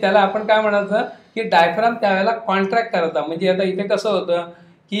 म्हणजे त्याला आपण काय म्हणायचं की डायफ्राम त्यावेळेला कॉन्ट्रॅक्ट करायचा. म्हणजे आता इथे कसं होतं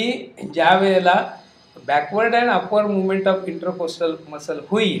की ज्या वेळेला backward and upward movement of intercostal muscle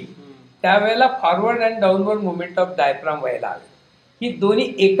होईल, त्यावेळेला forward and downward movement of diaphragm व्हायला हवी. ही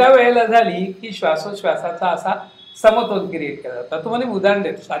दोन्ही एका वेळेला झाली की श्वासोच्छ्वासाचा असा समतोल क्रिएट केला जातो. तुम्हाला उदाहरण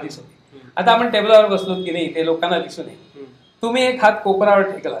देतो साधी सोपी. आता आपण टेबलावर बसलो की नाही, ते लोकांना दिसू नये, तुम्ही एक हात कोपरावर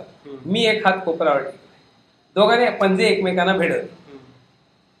टेकलात, मी एक हात कोपरावर टेकला, दोघांनी पंजे एकमेकांना भिडत.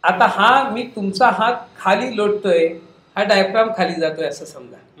 आता हा मी तुमचा हात खाली लोटतोय, हा डायफ्राम खाली जातोय असं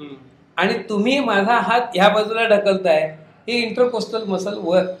समजा, आणि तुम्ही माझा हात ह्या बाजूला ढकलताय, हे इंटरकोस्टल मसल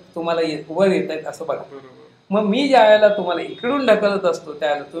वर तुम्हाला वर येत आहेत असं बघा. मग मी ज्या वेळेला तुम्हाला इकडून ढकलत असतो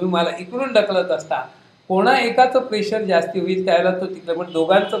त्यावेळेला तुम्ही मला इकडून ढकलत असता, कोणा एकाचं प्रेशर जास्ती होईल त्यावेळेला तो तिकडे, पण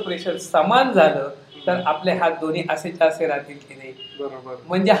दोघांचं प्रेशर समान झालं तर आपले हात दोन्ही असेच्या असे राहतील की नाही. बरोबर.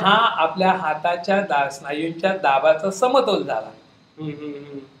 म्हणजे हा आपल्या हाताच्या स्नायूंच्या दाबाचा समतोल झाला.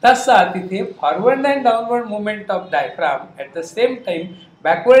 तसा तिथे forward and downward movement of diaphragm at the same time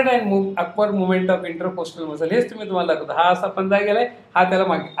backward and upward movement of intercostal muscle, हेच तुम्ही तुम्हाला दाखवतो. हा असा पंजा गेलाय, हा त्याला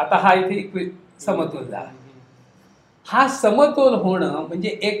मागे, आता हा इथे समतोल झाला. हा समतोल होणं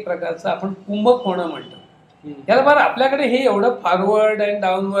म्हणजे एक प्रकारचं आपण कुंभक होणं म्हणतो. याला बरं आपल्याकडे हे एवढं forward and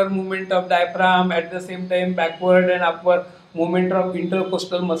downward movement of diaphragm at the same time backward and upward movement of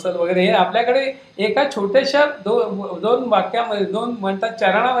intercostal muscle वगैरे हे आपल्याकडे एका छोट्याशा दोन वाक्यामध्ये, दोन म्हणतात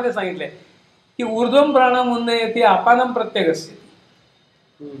चरणामध्ये सांगितलंय की ऊर्ध्वम प्राणम उन्नयति अपानम प्रत्यगस्यति,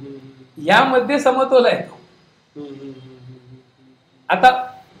 यामध्ये समतोल आहे तो. आता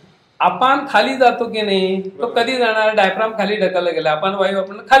अपान खाली जातो की नाही, तो कधी जाणार, डायफ्राम खाली ढकलला गेला, अपान वायू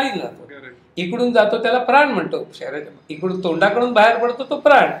आपण खाली जातो, इकडून जातो त्याला प्राण म्हणतो. शरीराच्या इकडून तोंडाकडून बाहेर पडतो तो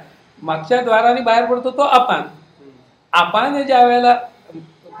प्राण, मागच्या द्वाराने बाहेर पडतो तो अपान. अपान ज्या वेळेला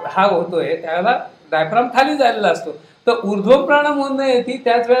हा होतोय त्यावेळेला डायफ्राम खाली झालेला असतो, तर ऊर्ध्व प्राणम उन्नयति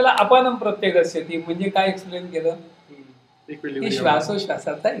त्याच वेळेला अपानम प्रत्यगस्यति. म्हणजे काय एक्सप्लेन केलं की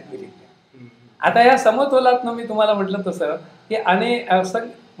श्वासोश्वासाचा इक्विलिब्रियम. आता या समतोलात मी तुम्हाला म्हटलं तसं की असं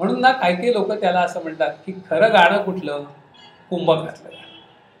म्हणून ना काही काही लोक त्याला असं म्हणतात की खरं गाणं कुठलं, कुंभकातलं गाणं.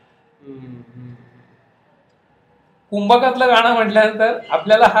 कुंभकातलं गाणं म्हटल्यानंतर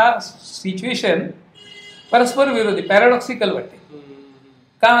आपल्याला हा सिच्युएशन परस्पर विरोधी पॅराडॉक्सिकल वाटते.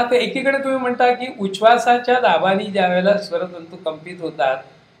 का तर एकीकडे तुम्ही म्हणता की उच्छ्वासाच्या दाबाने ज्या वेळेला स्वरतंतू कंपित होतात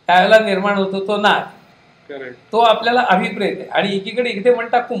त्यावेळेला निर्माण होतो तो नाद, तो आपल्याला अभिप्रेत आहे. आणि एकीकडे इथे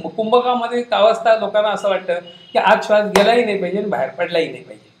म्हणता कुंभकामध्ये अवस्था लोकांना असं वाटतं की आत श्वास गेलाही नाही पाहिजे आणि बाहेर पडलाही नाही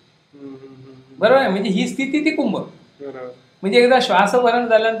पाहिजे. बरोबर आहे, म्हणजे ही स्थिती ती कुंभक. म्हणजे एकदा श्वासभरण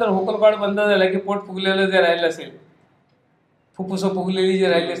झाल्यानंतर होकलकॉड बंद झाला की पोट फुगलेलं जे राहिलं असेल, फुफ्फुसं फुगलेली जी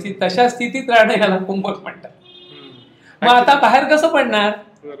राहिली असतील, तशा स्थितीत राहणं याला कुंभक म्हणतात. मग आता बाहेर कसं पडणार,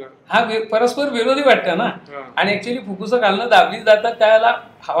 हा परस्पर विरोधी वाटतं ना. आणि ऍक्च्युली फुफ्फुसं घालणं दाबली जातात त्यावेळेला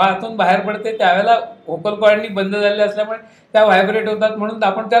हवा हातून बाहेर पडते, त्यावेळेला व्होकल कॉर्डनी बंद झाले असल्यामुळे त्या व्हायब्रेट होतात, म्हणून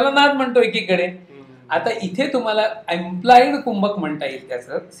आपण त्याला नाद म्हणतो एकीकडे. आता इथे तुम्हाला एम्प्लॉईड कुंभक म्हणता येईल.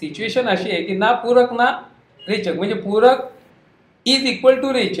 त्याचं सिच्युएशन अशी आहे की ना पूरक ना रेचक, म्हणजे पूरक इज इक्वल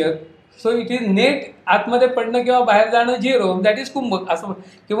टू रेचक, सो इट इज नेट आतमध्ये पडणं किंवा बाहेर जाणं झिरो, दॅट इज कुंभक असं.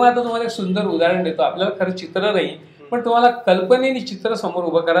 किंवा आता तुम्हाला एक सुंदर उदाहरण देतो, आपल्याला खरं चित्र नाही पण तुम्हाला कल्पनेने चित्र समोर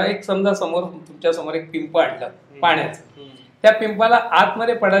उभं करा. एक समजा समोर तुमच्या समोर एक पिंप आणलं पाण्याचं, त्या पिंपाला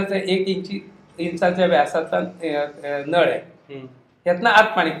आतमध्ये पडायचं 1 इंचाच्या व्यासाचा नळ आहे, यातनं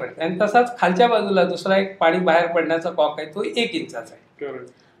आत पाणी पडतं. आणि तसाच खालच्या बाजूला दुसरा एक पाणी बाहेर पडण्याचा कॉक आहे, तो 1 इंचाचा आहे.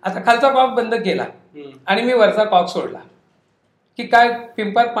 आता खालचा कॉक बंद केला आणि मी वरचा कॉक सोडला की काय,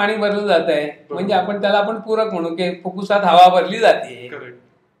 पिंपात पाणी भरलं जात आहे, म्हणजे आपण त्याला पूरक म्हणू की फुफ्फुसात हवा भरली जाते.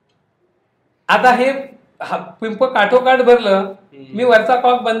 आता हे पिंप काठोकाठ भरलं, मी वरचा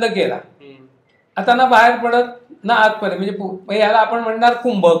कॉक बंद केला, आता ना बाहेर पडत ना आत पडत, म्हणजे याला आपण म्हणणार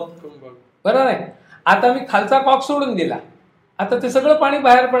कुंभक. बरोबर आहे. आता मी खालचा कॉक सोडून दिला, आता ते सगळं पाणी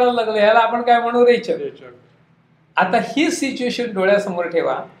बाहेर पडायला लागलं, याला आपण काय म्हणू, रेचक. आता ही सिच्युएशन डोळ्यासमोर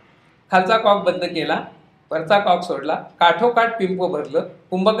ठेवा. खालचा कॉक बंद केला, वरचा कॉक सोडला, काठोकाठ पिंप भरलं,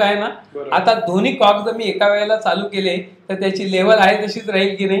 कुंभक आहे ना. आता दोन्ही कॉक जर मी एका वेळेला चालू केले तर त्याची लेवल आहे तशीच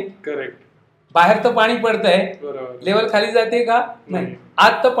राहील की नाही. करेक्ट. बाहेर तर पाणी पडतंय, लेवल खाली जाते का, नाही.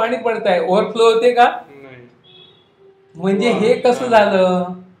 आत तर पाणी पडतंय, ओव्हरफ्लो होते का, म्हणजे हे कसं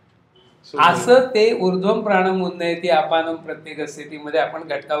झालं, असं ते ऊर्ध्वम प्राणम उन्नयति अपानम प्रत्यगस्यति मध्ये आपण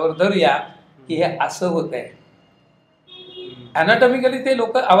घटकावर धरूया की हे असं होत आहे. अनाटॉमिकली ते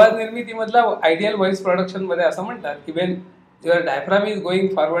लोक आवाज निर्मितीमधला आयडियल व्हॉइस प्रोडक्शन मध्ये असं म्हणतात की when your diaphragm is going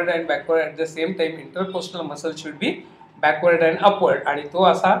forward and backward at the same time intercostal muscle should be backward and upward. आणि तो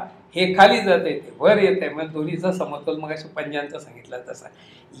असा हे खाली जात आहे ते वर येत आहे, मग दोन्हीचा समतोल मग अशा पंजांचा सांगितला तसा.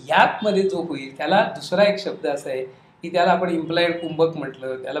 यात मध्ये जो होईल त्याला दुसरा एक शब्द असा आहे की त्याला आपण इम्प्लाइड कुंभक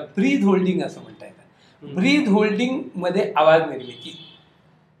म्हटलं, त्याला ब्रीथ होल्डिंग असं म्हणता येतं. ब्रीथ होल्डिंग मध्ये आवाज निर्मिती.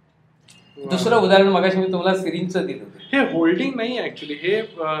 दुसरं उदाहरण मगाशी मी तुम्हाला सिरिंजचं दिलं होतं. हे होल्डिंग नाही ऍक्च्युली, हे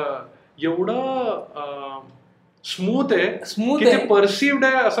एवढं स्मूथ आहे, परसिव्ड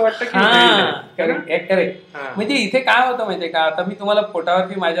आहे असं वाटतं की. करेक्ट. म्हणजे इथे काय होतं माहितीये का, आता मी तुम्हाला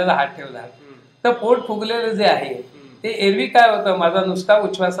पोटावरती माझ्याला हात ठेवला तर पोट फुगलेलं जे आहे ते एरवी काय होतं, माझा नुसता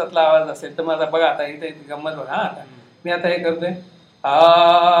उच्छ्वासातला आवाज असेल तर माझा बघा आता इथे गंमत बघा. आता मी आता हे करतोय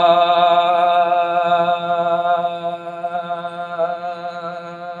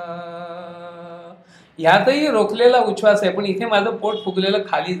ह्यातही रोखलेला उच्छ्वास आहे, पण इथे माझं पोट फुगलेलं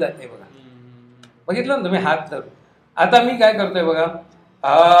खाली जाते बघा. बघितलं ना तुम्ही हात धरून. आता मी काय करतोय बघा,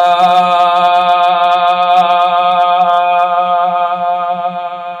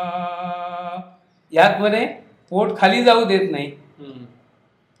 यातमध्ये पोट खाली जाऊ देत नाही.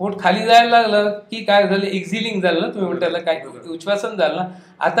 पोट खाली जायला लागलं की काय झालं, एक्झिलिंग झालं ना, तुम्ही म्हणताला काय उच्छ्वासन झालं ना.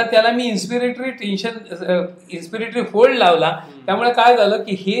 आता त्याला मी इन्स्पिरेटरी होल्ड लावला, त्यामुळे काय झालं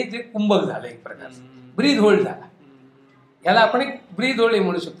की हे जे कुंभक झालं एक प्रकारचं ब्रीथ होल्ड झाला. याला आपण एक ब्रीथ होल्ड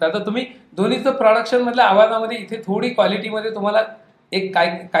म्हणू शकतो. आता तुम्ही दोन्हीचं प्रोडक्शन मधल्या आवाजामध्ये इथे थोडी क्वालिटीमध्ये तुम्हाला एक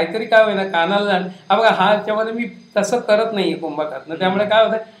काहीतरी काय होईना कानाला जाण. हा बघा, हा याच्यामध्ये मी तसं करत नाहीये कुंभकातनं, त्यामुळे काय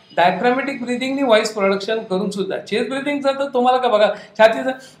होतं डायफ्रॅमॅटिक ब्रिदिंगनी व्हॉइस प्रोडक्शन करून सुद्धा चेस्ट ब्रिदिंगचं तर तुम्हाला का बघा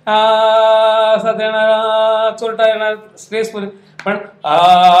छातीचं असा देणार, चोरटा येणार, स्ट्रेसफुल, पण हा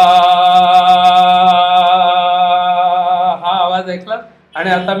आवाज ऐकला आणि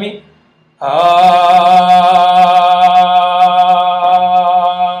आता मी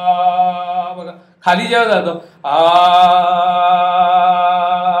बघा खाली जेव्हा जातो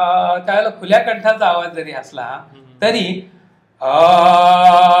त्यावेळेला खुल्या कंठाचा आवाज जरी असला तरी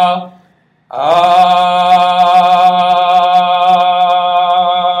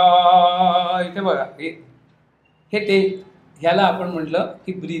इथे बघा हे ते ह्याला आपण म्हटलं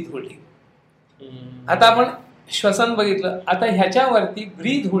की ब्रीथ होल्डिंग. आता आपण श्वसन बघितलं. आता ह्याच्यावरती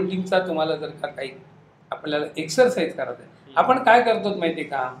ब्रीथ होल्डिंगचा तुम्हाला जर का काही आपल्याला एक्सरसाइज करायचं आहे, आपण काय करतो माहिती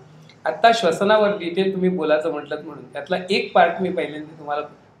का, आता श्वसनावर डिटेल तुम्ही बोलायचं म्हटलं म्हणून त्यातला एक पार्ट मी पहिल्यांदा तुम्हाला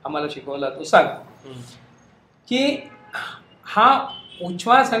आम्हाला शिकवला तो सांगतो की हा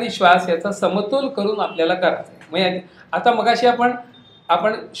उच्छ्वास आणि श्वास याचा समतोल करून आपल्याला करायचा आहे. म्हणजे आता मगाशी आपण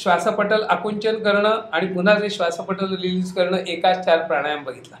श्वासपटल आकुंचन करणं आणि पुन्हा जे श्वासपटल रिलीज करणं एकाच 4 प्राणायाम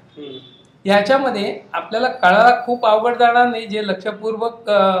बघितला. ह्याच्यामध्ये आपल्याला कळायला खूप अवघड जाणार नाही, जे लक्षपूर्वक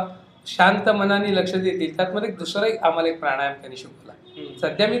शांत मनाने लक्ष देतील. त्यातमध्ये दुसरा आम्हाला एक प्राणायाम त्यांनी शिकवला.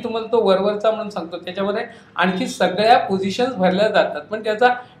 सध्या मी तुम्हाला तो वरवरचा म्हणून सांगतो, त्याच्यामध्ये आणखी सगळ्या पोझिशन्स भरल्या जातात, पण त्याचा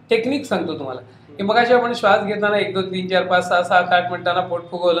टेक्निक सांगतो तुम्हाला की मगाशी आपण श्वास घेताना 1 2 3 4 5 6 7 8 म्हणताना पोट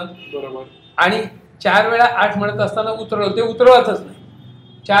फुगवलं बरोबर, आणि 4 वेळा 8 म्हणत असताना उतरवलं. ते उतरवायचंच नाही,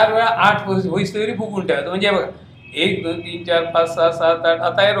 4 वेळा 8 व्हॉइस तरी फुगून ठेवायचं. म्हणजे बघा 1 2 3 4 5 6 7 8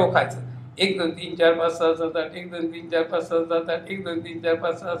 आता हे रोखायचं. 1 2 3 4 5 6 7 8 1 2 3 4 5 6 7 8 1 2 3 4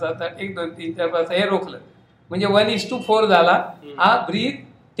 5 6 7 8 1 2 3 4 5 हे रोखलं म्हणजे 1:4 झाला हा ब्रीथ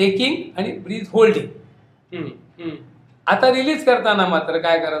टेकिंग आणि ब्रीथ होल्डिंग. आता रिलीज करताना मात्र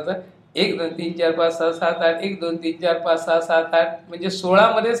काय करायचं, 1 2 3 4 5 6 7 8 1 2 3 4 5 6 7 8 म्हणजे 16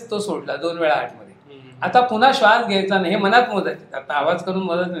 मध्येच तो सोडला, 2 वेळा 8 मध्ये. आता पुन्हा श्वास घ्यायचा नाही, हे मनात मोजायचे. आता आवाज करून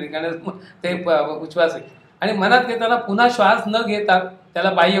मोजत नाही कारण ते उच्छ्वास आहे. आणि मनात घेताना पुन्हा श्वास न घेता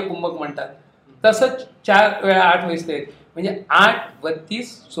त्याला बाह्य कुंभक म्हणतात. तसंच 4 वेळा 8 वेळेस म्हणजे 8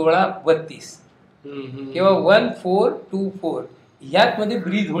 32 16 32 किंवा 1 4 2 4 ह्यात मध्ये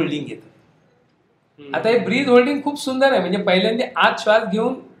ब्रीथ होल्डिंग येतं. आता हे ब्रीथ होल्डिंग खूप सुंदर आहे. म्हणजे पहिल्यांदा आत श्वास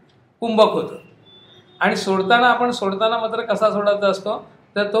घेऊन कुंभक होतं आणि सोडताना मात्र कसा सोडायचा असतो,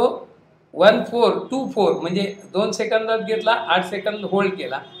 तर तो 1 4 2 4 म्हणजे 2 सेकंदात घेतला, 8 सेकंद होल्ड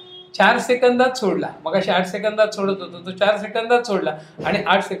केला, 4 सेकंदात सोडला. मग अशी 8 सेकंदात सोडत होतो तो 4 सेकंदात सोडला आणि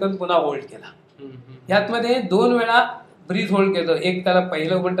 8 सेकंद पुन्हा होल्ड केला. यातमध्ये 2 वेळा ब्रीथ होल्ड केलं. एक त्याला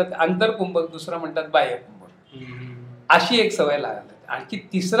पहिलं म्हणतात आंतरकुंभक, दुसरं म्हणतात बाह्य कुंभक. अशी एक सवय लागते. आणखी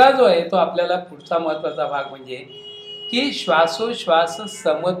तिसरा जो आहे तो आपल्याला पुढचा महत्वाचा भाग म्हणजे की श्वासोश्वास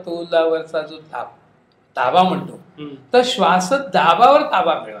समतोलावरचा जो ताबा म्हणतो, तर श्वास दाबावर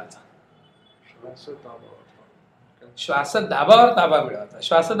ताबा मिळवायचा. श्वास दाबावर ताबा मिळवायचा.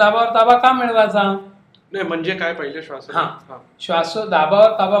 श्वास दाबावर ताबा का मिळवायचा नाही म्हणजे काय, पहिले श्वास श्वास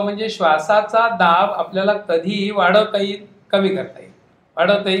दाबावर ताबा म्हणजे श्वासाचा दाब आपल्याला कधीही वाढवता येईल, कमी करता येईल,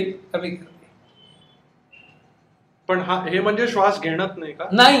 वाढवता येईल, कमी करता येईल. पण हे म्हणजे श्वास घेणंच नाही का?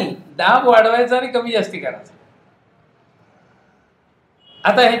 नाही, दाब वाढवायचा आणि कमी जास्ती करायचा.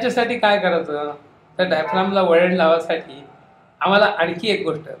 आता ह्याच्यासाठी काय करायचं, तर डायफ्रामला वळण लावायसाठी आम्हाला आणखी एक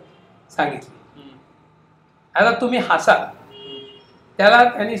गोष्ट सांगितली. आता तुम्ही हसा, त्याला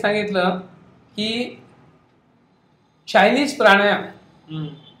त्यांनी सांगितलं की चायनीज प्राणायाम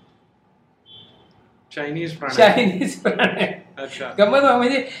गमत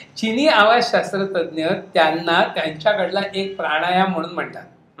म्हणजे चिनी आवाजशास्त्रज्ञ त्यांना त्यांच्याकडला एक प्राणायाम म्हणून म्हणतात.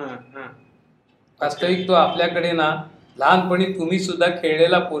 वास्तविक तो आपल्याकडे ना लहानपणी तुम्ही सुद्धा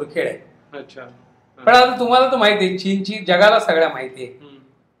खेळलेला पोरखेळ आहे. पण आता तुम्हाला तर माहिती आहे, चीनची जगाला सगळ्या माहिती आहे.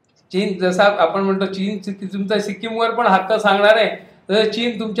 चीन जसा आपण म्हणतो चीन तुमचा सिक्कीमवर पण हक्क सांगणार आहे, तर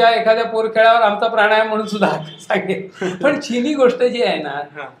चीन तुमच्या एखाद्या पोरखेळावर आमचा प्राणायाम म्हणून सुद्धा हक्क सांगेल. पण चीनी गोष्ट जी आहे ना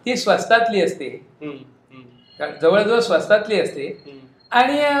ती स्वस्तातली असते, जवळजवळ स्वस्तातली असते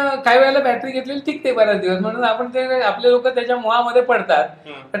आणि काही वेळेला बॅटरी घेतलेली टिकते बऱ्याच दिवस, म्हणून आपण ते आपले लोक त्याच्या मोहामध्ये पडतात.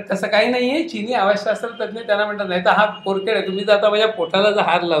 पण तसं काही नाहीये. चीनी आवाजशास्त्र तज्ञ त्यांना म्हणतात नाही तर हा पोरखेळ आहे, तुम्ही जर आता माझ्या पोटाला जर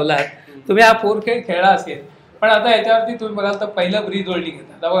हार लावलात, तुम्ही हा पोरखेळ खेळला असेल. पण आता याच्यावरती तुम्ही बघाल तर पहिलं ब्रीज होल्डिंग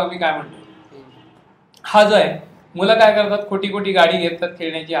येतं. आता बघा मी काय म्हणतो, हा जो आहे मुलं काय करतात, खोटी खोटी गाडी घेतात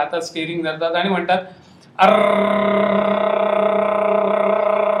खेळण्याची, हातात स्टेअरिंग धरतात आणि म्हणतात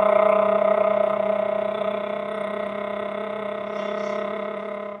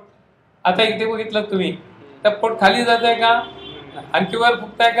आता इथे बघितलं तुम्ही तर पोट खाली जात आहे का, आणखी वर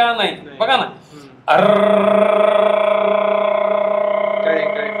फुगताय का, नाही. बघा ना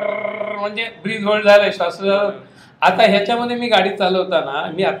म्हणजे ब्रीज होल्ड झालाय श्वास. आता ह्याच्यामध्ये मी गाडी चालवताना,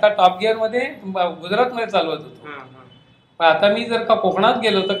 मी आता टॉप गिअर मध्ये गुजरातमध्ये चालवत होतो, आता मी जर का कोकणात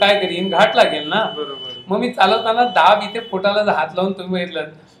गेलो तर काय करीन, घाट लागेल ना. मग मी चालवताना दाब इथे पोटाला हात लावून तुम्ही बघितलं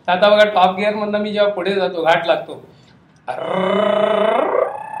तर आता बघा टॉप गिअर मधनं मी जेव्हा पुढे जातो घाट लागतो,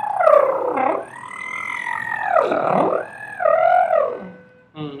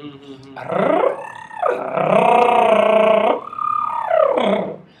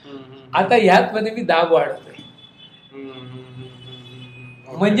 आता ह्यात मध्ये मी दाब वाढवतोय.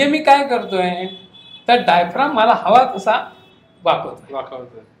 म्हणजे मी काय करतोय तर डायफ्राम मला हवा तसा वाकवतोय.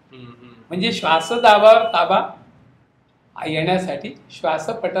 म्हणजे श्वासदाबावर ताबा येण्यासाठी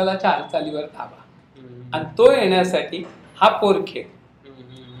श्वासपटलाच्या हालचालीवर ताबा, आणि तो येण्यासाठी हा पोरखेळ.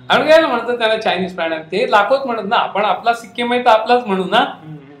 आणि काय म्हणतात त्याला चायनीज प्राणायाम, ते लाखोच म्हणत ना. आपण आपला सिक्कीम आहे तर आपलाच म्हणू ना,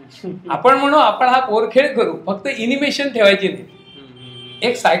 आपण म्हणू आपण हा पोरखेळ करू, फक्त इनिमेशन ठेवायची नाही.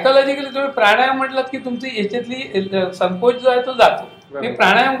 एक सायकोलॉजिकली तुम्ही प्राणायाम म्हटलात की तुमची याच्यातली संकोच जो आहे तो जातो. मी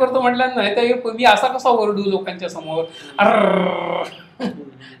प्राणायाम करतो म्हटलं नाही तर मी असा कसा ओरडू लोकांच्या समोर,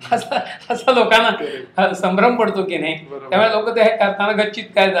 असा लोकांना संभ्रम पडतो की नाही. त्यामुळे लोक ते करताना गच्चीत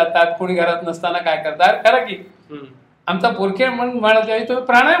काय जातात, कोणी घरात नसताना काय करतात. खरं की आमचा पोरखेळ म्हणून म्हणाल त्यावेळी तुम्ही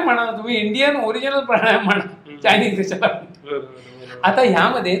प्राणायाम म्हणा, तुम्ही इंडियन ओरिजिनल प्राणायाम म्हणा, चायनीज देशाला. आता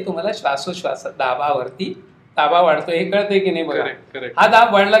ह्यामध्ये तुम्हाला श्वासोश्वास दाबावरती ताबा वाढतो हे कळतंय की नाही. बघा हा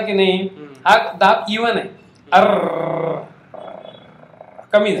दाब वाढला की नाही, हा दाब इव्हन आहे,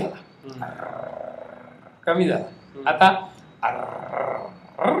 कमी झाला, कमी झाला. आता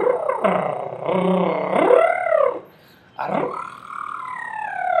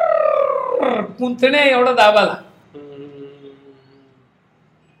कुंथणे एवढा दाब आला.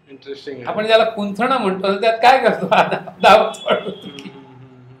 इंटरेस्टिंग. आपण ज्याला कुंथणं म्हणतो त्यात काय करतो, दाब वाढवतो.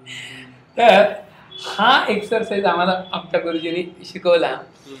 तर हा एक्सरसाइज आम्हाला आमच्या गुरुजींनी शिकवला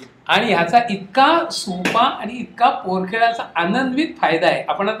आणि ह्याचा इतका सोपा आणि इतका पोरखेळाचा आनंदवित फायदा आहे.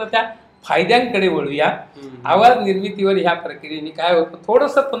 आपण आता त्या फायद्यांकडे वळूया. आवाज निर्मितीवर ह्या प्रक्रियेने काय होतं,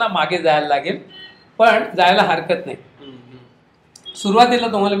 थोडंसं पुन्हा मागे जायला लागेल, पण जायला हरकत नाही. सुरुवातीला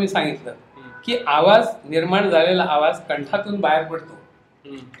तुम्हाला मी सांगितलं की आवाज निर्माण झालेला आवाज कंठातून बाहेर पडतो.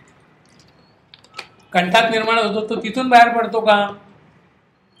 कंठात निर्माण होतो तो तिथून बाहेर पडतो का,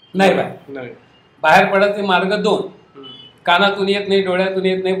 नाही बाहेर पडायचे मार्ग दोन, कानातून येत नाही, डोळ्यातून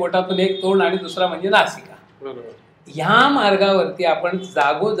येत नाही, बोटातून एक, तोंड आणि दुसरा म्हणजे नासिका. ह्या मार्गावरती आपण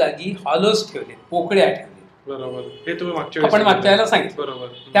जागोजागी हॉलोस ठेवले, पोकळ्या ठेवले. हे तुम्ही आपण मागच्या वेळेला सांगितलं. बरोबर.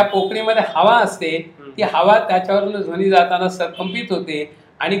 त्या पोकळीमध्ये हवा असते, ती हवा त्याच्यावरून ध्वनी जाताना सकंपित होते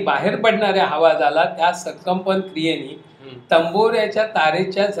आणि बाहेर पडणाऱ्या आवाजाला त्या सकंपन क्रियेने तंबोऱ्याच्या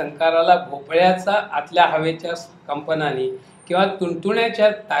तारेच्या झंकाराला भोपळ्याचा आतल्या हवेच्या कंपनाने किंवा तुणतुण्याच्या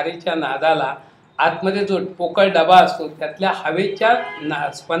तारेच्या नादाला आतमध्ये जो पोकळ डबा असतो त्यातल्या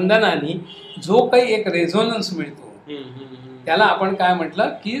हवेच्या स्पंदनाने जो काही एक रेझोनन्स मिळतो त्याला आपण काय म्हटलं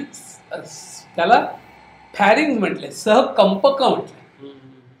की त्याला फॅरिंग म्हटले, सहकंपक म्हटले.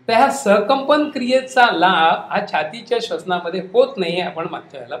 तर ह्या सहकंपन क्रियेचा लाभ हा छातीच्या श्वसनामध्ये होत नाही हे आपण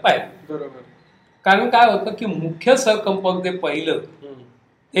मागच्या वेळेला पाहिलं. बरोबर. कारण काय होतं की मुख्य सहकंपक जे पहिलं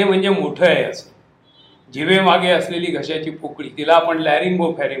ते म्हणजे मोठं आहे असं जिवे मागे असलेली घशाची पोकळी, तिला आपण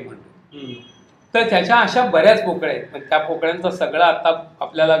लॅरिंगोफॅरिंग म्हणतो. तर त्याच्या अशा बऱ्याच पोकळ्या आहेत, पण त्या पोकळ्यांचा सगळा आता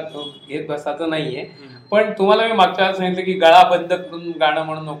आपल्याला घेत बसायचं नाहीये. पण तुम्हाला मी मागच्या वेळेला सांगितलं की गळा बंद करून गाणं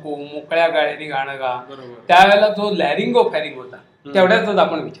म्हणू नको, मोकळ्या गाळ्याने गाणं गा. त्यावेळेला जो लॅरिंगोफॅरिंग होता तेवढ्याचाच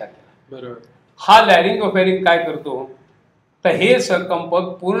आपण विचार केला. बरोबर. हा लॅरिंगोफॅरिंग काय करतो तर हे सहकंपक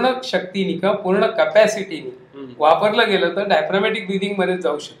पूर्ण शक्तीने किंवा पूर्ण कॅपॅसिटीने वापरलं गेलं तर डायफ्रामॅटिक ब्रिदिंग मध्ये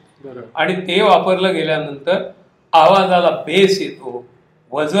जाऊ शकतो. आणि ते वापरलं गेल्यानंतर आवाजाला बेस येतो,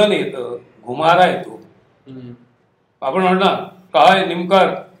 वजन येतं, घुमारा येतो. आपण म्हणतो ना काय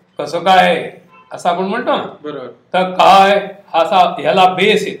निमकर कसं काय असं आपण म्हणतो ना. बरोबर. तर काय असा ह्याला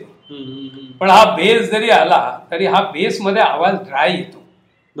बेस येतो. पण हा बेस जरी आला तरी हा बेस मध्ये आवाज ड्राय येतो.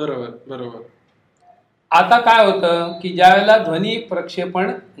 बरोबर बरोबर. आता काय होतं की ज्यावेळेला ध्वनी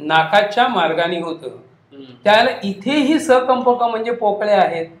प्रक्षेपण नाकाच्या मार्गाने होतं त्यावेळेला इथेही सहकंपक म्हणजे पोकळ्या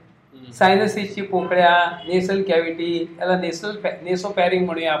आहेत, सायनसिसची पोकळ्या, नेसल कॅव्हिटी, त्याला नेसोफॅरिंग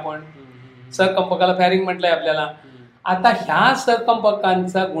म्हणूया आपण, सहकंपकाला फॅरिंग म्हटलंय आपल्याला. आता ह्या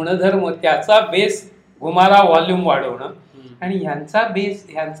सहकंपकांचा गुणधर्म, त्याचा बेस घुमारा व्हॉल्यूम वाढवणं आणि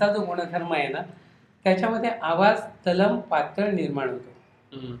ह्यांचा जो गुणधर्म आहे ना त्याच्यामध्ये आवाज तलम पातळ निर्माण होतो.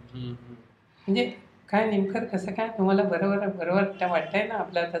 म्हणजे काय नेमकं कसं काय तुम्हाला बरोबर वाटतंय ना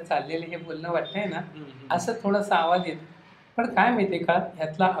आपलं आता चाललेलं हे बोलणं वाटतंय ना, असं थोडासा आवाज येतो. पण काय माहितीये का,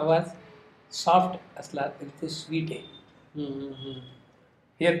 ह्यातला आवाज सॉफ्ट असला तरी तो स्वीट आहे.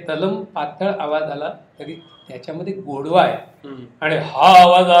 हे तलम पातळ आवाज आला तरी त्याच्यामध्ये गोडवा आहे. आणि हा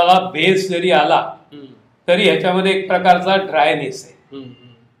आवाज आला, बेस जरी आला तरी ह्याच्यामध्ये एक प्रकारचा ड्रायनेस आहे.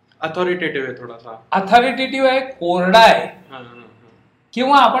 अथॉरिटेटिव्ह आहे, थोडासा अथॉरिटेटिव्ह आहे, कोरडा आहे.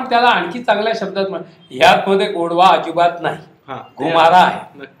 किंवा आपण त्याला आणखी चांगल्या शब्दात ह्यात मध्ये गोडवा अजिबात नाही, घुमारा आहे.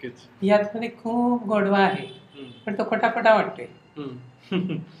 नक्कीच यात मध्ये खूप गोडवा आहे पण तो खोटाखोटा वाटतोय,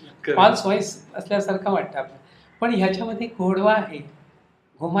 फॉल्स व्हॉइस असल्यासारखं वाटतं आपल्याला. पण ह्याच्यामध्ये गोडवा आहे,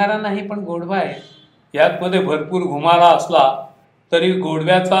 घुमारा नाही पण गोडवा आहे. यात मध्ये भरपूर घुमारा असला तरी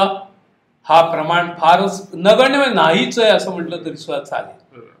गोडव्याचा हा प्रमाण फारच नगण्य नाहीच आहे असं म्हटलं तरी सुद्धा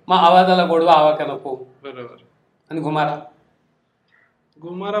चालेल. मग आवाजाला गोडवा हवा का नको? बरोबर. आणि घुमारा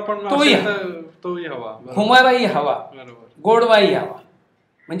पण तोही हवा, घुमाराही हवा, गोडवाही हवा.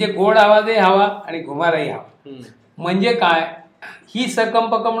 म्हणजे गोड आवाजही हवा आणि घुमाराही हवा. म्हणजे काय, ही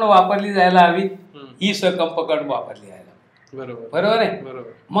सहकंपक म्हणून वापरली जायला हवी, ही सहकंपक वापरली जायला हवी. बरोबर आहे.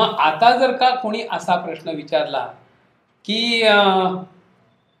 मग आता जर का कोणी असा प्रश्न विचारला की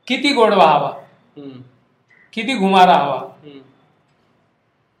किती गोडवा हवा, किती घुमारा हवा,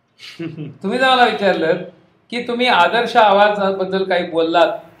 तुम्ही जर मला विचारलं की तुम्ही आदर्श आवाजाबद्दल काही बोललात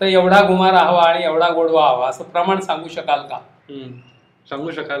तर एवढा घुमारा हवा आणि एवढा गोडवा हवा असं प्रमाण सांगू शकाल का?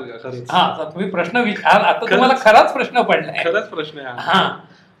 सांगू शकाल का? हा, तुम्ही प्रश्न विचार, आता तुम्हाला खराच प्रश्न पडलाय. खरंच प्रश्न आहे हा.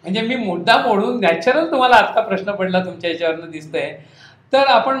 म्हणजे मी मुद्दा मोडून नॅचरल तुम्हाला आता प्रश्न पडला तुमच्या याच्यावरनं दिसतंय. तर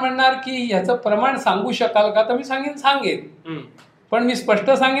आपण म्हणणार की याचं प्रमाण सांगू शकाल का? तर मी सांगेन. पण मी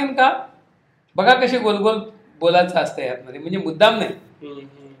स्पष्ट सांगेन का? बघा कशी गोलगोल बोलायचं असतं यातमध्ये, म्हणजे मुद्दाम नाही.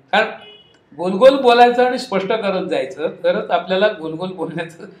 कारण गोलगोल बोलायचं आणि स्पष्ट करत जायचं तरच आपल्याला गोलगोल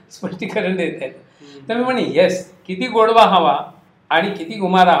बोलण्याचं स्पष्टीकरण देता येतं. तर मी म्हणे येस, किती गोडवा हवा आणि किती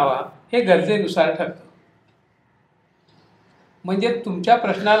घुमारा हवा हे गरजेनुसार ठरतं. म्हणजे तुमच्या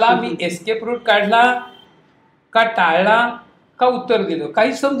प्रश्नाला मी एस्केप रूट काढला का टाळला का उत्तर दिलं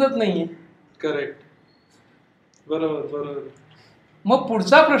काही समजत नाहीये. करेक्ट. बरोबर. मग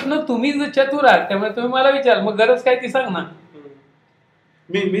पुढचा प्रश्न तुम्ही जर चतुर आहात त्यामुळे तुम्ही मला विचार, मग गरज काय ती सांग ना.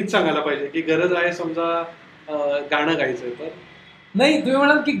 मीच सांगायला पाहिजे की गरज आहे समजा गाणं गायचं तर नाही, तुम्ही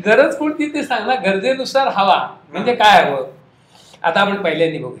म्हणाल की गरज कोणती ते सांग ना. गरजेनुसार हवा म्हणजे काय हवं आता आपण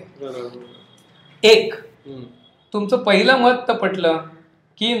पहिल्यांदा बघूया. एक, तुमचं पहिलं मत तर पटलं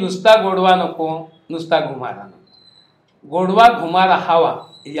की नुसता गोडवा नको, नुसता घुमारा नको, गोडवा घुमारा हवा.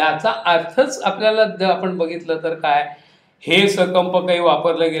 याचा अर्थच आपल्याला जर आपण बघितलं तर काय, हे सहकंपकही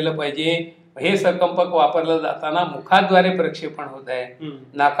वापरलं गेलं पाहिजे. हे सहकंपक वापरलं जाताना मुखाद्वारे प्रक्षेपण होत आहे,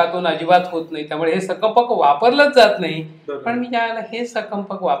 नाकातून अजिबात होत नाही, त्यामुळे हे सहकंपक वापरलंच जात नाही. पण मी ज्यावेळेला हे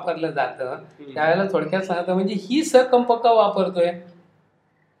सहकंपक वापरलं जातं त्यावेळेला थोडक्यात सांगतो म्हणजे ही सहकंपक वापरतोय.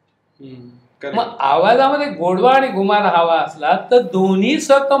 मग आवाजामध्ये गोडवा आणि घुमारा हवा असला तर दोन्ही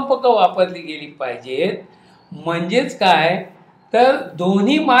सहकंपक वापरली गेली पाहिजेत. म्हणजेच काय तर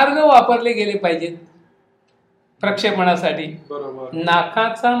दोन्ही मार्ग वापरले गेले पाहिजेत प्रक्षेपणासाठी.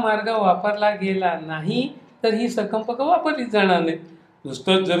 नाकाचा मार्ग वापरला गेला नाही तर ही सहकंपक वापरली जाणार नाही.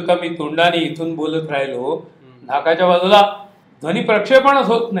 नुसतंच जर का मी तोंडाने इथून बोलत राहिलो, नाकाच्या बाजूला ध्वनी प्रक्षेपणच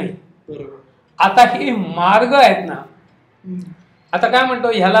होत नाही. आता हे मार्ग आहेत ना, आता काय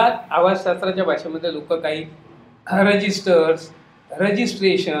म्हणतो ह्याला आवाजशास्त्राच्या भाषेमध्ये लोक काही registers,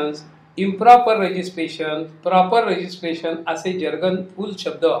 registrations, improper registration, proper registration असे जर्गनफुल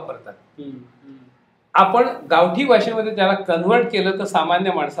शब्द वापरतात. आपण गावठी भाषेमध्ये त्याला कन्व्हर्ट केलं तर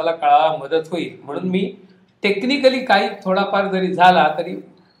सामान्य माणसाला कळायला मदत होईल म्हणून मी टेक्निकली काही थोडाफार जरी झाला तरी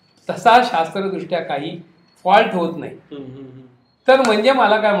तसा शास्त्रदृष्ट्या काही फॉल्ट होत नाही. तर म्हणजे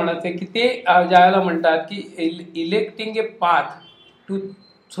मला काय म्हणायचं की ते ज्यावेळेला म्हणतात की electing a path to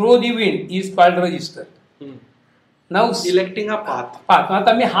throw the wind is called register. Now electing a path,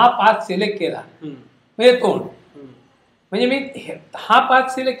 आता मी हा पाथ सिलेक्ट केला म्हणजे तोंड, म्हणजे मी हा पाथ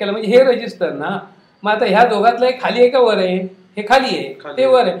सिलेक्ट केला म्हणजे हे रजिस्टर ना. मग आता ह्या दोघातलं एक खाली आहे का वर आहे? हे खाली आहे, ते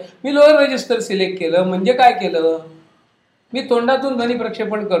वर आहे. मी लोअर रजिस्टर सिलेक्ट केलं म्हणजे काय केलं मी तोंडातून ध्वनी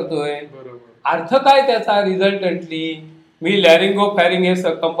प्रक्षेपण करतोय. बरोबर. अर्थ काय त्याचा रिझल्टंटली मी लॅरिंगो फॅरिंग हे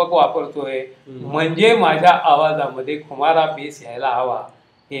संकंपक वापरतोय, म्हणजे माझ्या आवाजामध्ये खुमारा बेस यायला हवा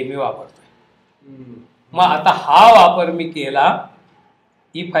हे मी वापरतोय. मग आता हा वापर मी केला,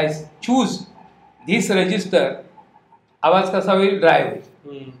 if I choose this register, आवाज कसा होईल? ड्राय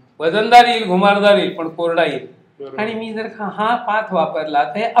होईल, वजनदार येईल, घुमारदार येईल, पण कोरडा येईल. आणि मी जर हा पाथ वापरला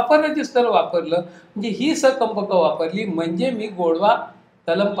तर हे अपर रजिस्टर वापरलं, म्हणजे ही संकंपक वापरली, म्हणजे मी गोडवा,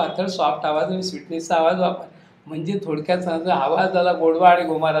 तलम, पातळ, सॉफ्ट आवाज आणि स्वीटनेसचा आवाज वापर. म्हणजे थोडक्यात सांगायचं, आवाजाला गोडवा आणि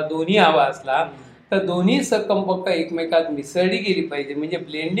घुमारा दोन्ही हवा असला तर दोन्ही संकंपक एकमेकात मिसळली गेली पाहिजे, म्हणजे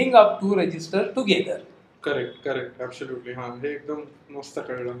blending of two register together. Correct correct absolutely. हा, हे एकदम मस्त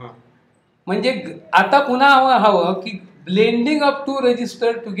कळलं. हा, म्हणजे आता पुन्हा हवं की blending of two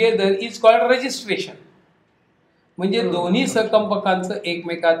register together is called registration. म्हणजे दोन्ही संकंपकांचं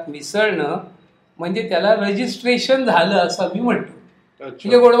एकमेकात मिसळणं म्हणजे त्याला रजिस्ट्रेशन झालं असं मी म्हणतो.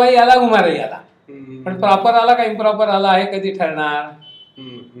 म्हणजे गोडवा याला, घुमारा याला, पण प्रॉपर आला का इम्प्रॉपर आला हे कधी ठरणार?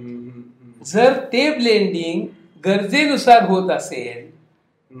 जर ते ब्लेंडिंग गरजेनुसार होत असेल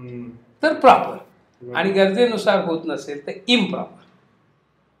तर प्रॉपर, आणि गरजेनुसार होत नसेल तर इम्प्रॉपर.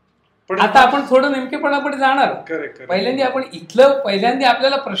 आता आपण थोडं नेमकेपणाकडे जाणार. पहिल्यांदा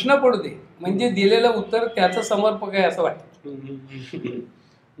आपल्याला प्रश्न पडू दे, म्हणजे दिलेलं उत्तर त्याचं समर्पक आहे असं वाटतं.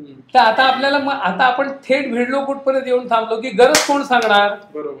 तर आता आपल्याला आता आपण थेट भिडलो कुठपर्यंत येऊन थांबलो की गरज कोण सांगणार?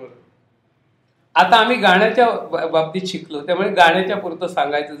 बरोबर. आता आम्ही गाण्याच्या बाबतीत शिकलो, त्यामुळे गाण्याच्या पुरतं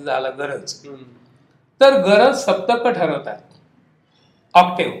सांगायचं झालं गरज, तर गरज सप्तक ठरवतात.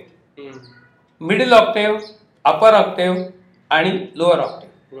 Octave, middle octave, upper octave आणि लोअर ऑक्टेव्ह.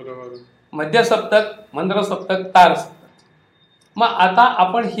 बरोबर. मध्य सप्तक, मंद्र सप्तक, तार सप्तक. मग आता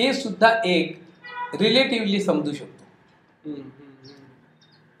आपण हे सुद्धा एक रिलेटिव्हली समजू शकतो.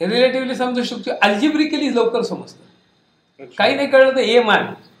 रिलेटिव्हली समजू शकतो, अल्जिब्रिकली लवकर समजतं. काही नाही कळलं तर ए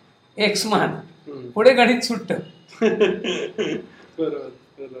मान, एक्स मान, पुढे गणित सुट्ट.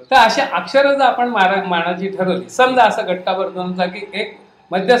 तर अशा अक्षरं जर आपण मानाची ठरवली, समजा असं घटकाभर दोनचा की एक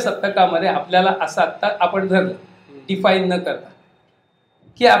मध्य सप्तकामध्ये आपल्याला असं आत्ता आपण धरलं डिफाईन न करता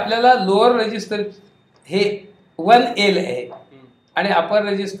की आपल्याला लोअर रजिस्टर हे 1L आहे आणि अपर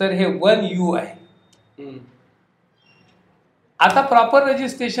रजिस्टर हे 1U आहे. आता प्रॉपर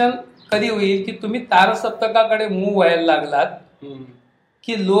रजिस्ट्रेशन कधी होईल की तुम्ही तारसप्तकाकडे मूव्ह व्हायला लागलात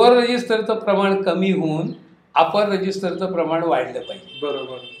की लोअर रजिस्टरचं प्रमाण कमी होऊन अपर रजिस्टरचं प्रमाण वाढलं पाहिजे.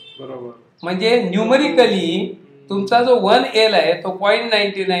 बरोबर बरोबर. म्हणजे न्यूमरिकली तुमचा जो 1L आहे तो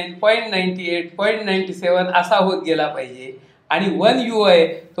 0.99, 0.98, 0.97 असा होत गेला पाहिजे, आणि 1U आहे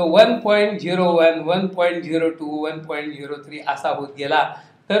तो 1.01, 1.02, 1.03 असा होत गेला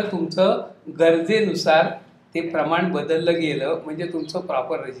तर तुमचं गरजेनुसार ते प्रमाण बदललं गेलं, म्हणजे तुमचं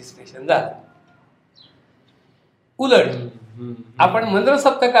प्रॉपर रजिस्ट्रेशन झालं. उलट आपण मंद्र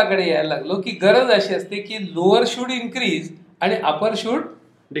सप्तकाकडे यायला लागलो की गरज अशी असते की लोअर शुड इन्क्रीज आणि अपर शुड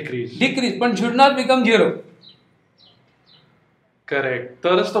डिक्रीज, पण शुड नॉट बिकम 0. करेक्ट.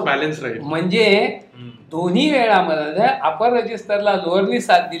 तरच तो बॅलन्स राहील. म्हणजे दोन्ही वेळामध्ये अपर रजिस्टरला लोअरनी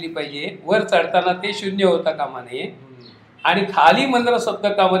साथ दिली पाहिजे, वर चढताना ते 0 होता कामा नये, आणि खाली मंद्र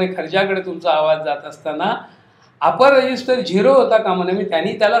सप्तकामध्ये खर्जाकडे तुमचा आवाज जात असताना अपर रजिस्टर 0 होता कामा नये.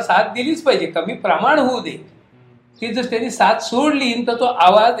 त्यांनी त्याला साथ दिलीच पाहिजे, कमी प्रमाण होऊ दे. ती जर त्यांनी साथ सोडली तर तो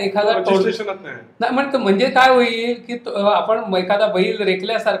आवाज एखादा नाही म्हणतो, म्हणजे काय होईल की आपण एखादा बैल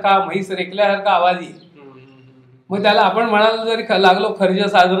रेखल्यासारखा, म्हैस रेखल्यासारखा आवाज येईल. मग त्याला आपण म्हणालो जरी लागलो खर्ज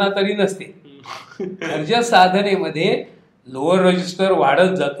साधना तरी नसते. खर्ज साधनेमध्ये लोअर रजिस्टर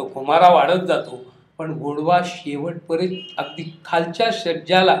वाढत जातो, खुमारा वाढत जातो, पण गोडवा शेवटपर्यंत अगदी खालच्या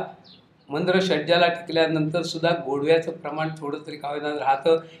षड्जाला, मंद्र षड्जाला टिकल्यानंतर सुद्धा गोडव्याचं प्रमाण थोडं तरी कावेना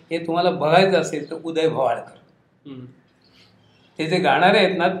राहतं. हे तुम्हाला बघायचं असेल तर उदय भवाळकर ते जे गाणारे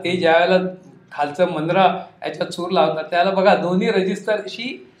आहेत ना, ते ज्या वेळेला खालचं मंद्रा याच्यात सूर लावतात त्याला बघा दोन्ही रजिस्टर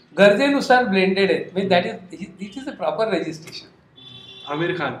अशी गरजेनुसार ब्लेंडेड आहेत. म्हणजे that is a proper registration.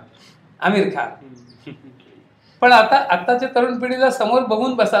 Aamir Khan. पण आताच्या तरुण पिढीला समोर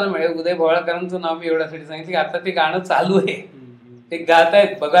बघून बसायला मिळेल. उदय भवाळकरांचं नाव मी एवढ्यासाठी सांगितलं की आता ते गाणं चालू आहे, ते गात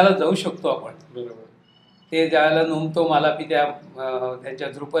आहेत, बघायला जाऊ शकतो आपण. बरोबर. ते ज्यावेळेला नोमतो मला पी त्यांच्या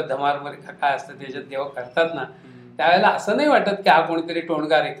ध्रुपद धमारमध्ये काय असतं त्याच्यात जेव्हा करतात ना, त्यावेळेला असं नाही वाटत की हा कोणीतरी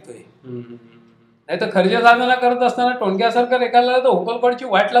टोणगा रेखतोय. नाही तर खर्ज साधना करत असताना टोणग्यासारखं रेखायला तर होकलकडची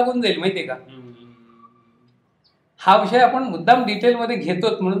वाट लागून जाईल, माहितीये का. हा विषय आपण मुद्दाम डिटेलमध्ये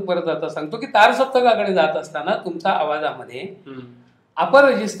घेतोच म्हणून परत आता सांगतो की तार सप्तकाकडे जात असताना तुमच्या आवाजामध्ये अपर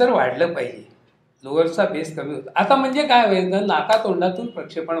रजिस्टर वाढलं पाहिजे, लोअरचा बेस कमी होतो. आता म्हणजे काय व्हायचं, नाकातोंडातून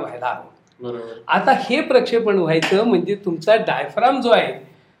प्रक्षेपण व्हायला हवं. आता हे प्रक्षेपण व्हायचं म्हणजे तुमचा डायफ्राम जो आहे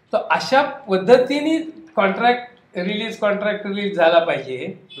तो अशा पद्धतीने कॉन्ट्रॅक्ट रिलीज कॉन्ट्रॅक्ट रिलीज झाला पाहिजे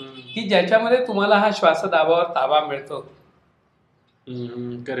की ज्याच्यामध्ये तुम्हाला हा श्वासदाबावर ताबा मिळतो.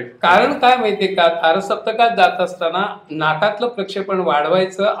 करेक्ट. कारण काय माहितीये का, तारसप्तकात जात असताना नाकातलं प्रक्षेपण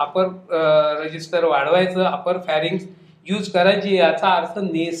वाढवायचं, अपर रजिस्टर वाढवायचं, अपर फॅरिंग्स यूज करायची. याचा अर्थ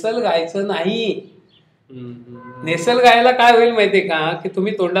नेसल गायचं नाही. नेसल गायला काय होईल माहितीये का, की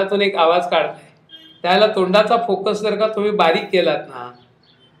तुम्ही तोंडातून एक आवाज काढताय, त्याला तोंडाचा फोकस जर का तुम्ही बारीक केलात ना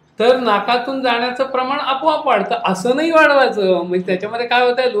तर नाकातून जाण्याचं प्रमाण आपोआप वाढतं. असं नाही वाढवायचं, म्हणजे त्याच्यामध्ये काय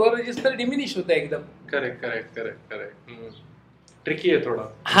होतंय, लोअर रजिस्टर डिमिनिश होतं एकदम. Correct correct correct correct. Tricky आहे थोडा.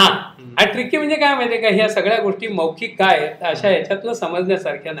 हा, आणि ट्रिकी म्हणजे काय माहितीये का, ह्या सगळ्या गोष्टी मौखिक काय आहेत अशा याच्यातलं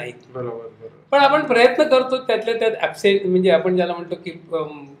समजण्यासारख्या नाहीत. बरोबर. पण आपण प्रयत्न करतो त्यातल्या त्यात ऍबसेंट, म्हणजे आपण ज्याला म्हणतो की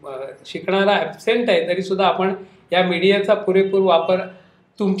शिकणारा ऍबसेंट आहे तरी सुद्धा आपण या मीडियाचा पुरेपूर वापर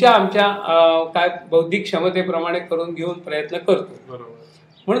तुमच्या आमच्या काय बौद्धिक क्षमतेप्रमाणे करून घेऊन प्रयत्न करतो. बरोबर.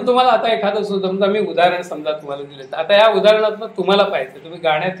 म्हणून तुम्हाला आता एखादं समजा मी उदाहरण समजा तुम्हाला दिलं, आता या उदाहरणातून तुम्हाला पाहिजे, तुम्ही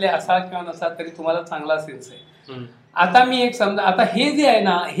गाण्यातले असाल किंवा नसाल तरी तुम्हाला चांगला सेन्स आहे. आता मी एक समजा, आता हे जे आहे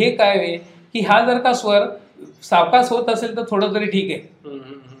ना, हे काय आहे की हा जर का स्वर सावकाश होत असेल तर थोडं तरी ठीक आहे,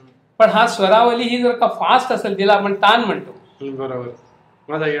 पण हा स्वरावली ही जर का फास्ट असेल, तिला आपण तान म्हणतो. बरोबर.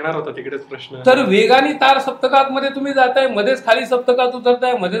 माझा येणार होता तिकडेच प्रश्न. तर वेगाने तार सप्तकात मध्ये तुम्ही जाताय, मध्येच खाली सप्तकात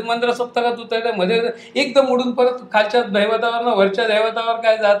उतरताय, मध्येच मंद्र सप्तकात उतरताय, मध्ये एकदम उडून परत खालच्या दैवतावर वरच्या दैवतावर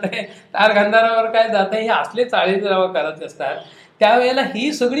काय जात आहे, तार गंधारावर काय जात आहे, हे असले चाळे जर करत असतात त्यावेळेला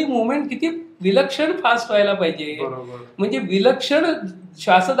ही सगळी मुवमेंट किती विलक्षण फास्ट व्हायला पाहिजे. म्हणजे विलक्षण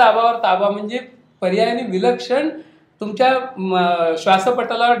श्वासदाबावर ताबा, म्हणजे पर्यायाने विलक्षण तुमच्या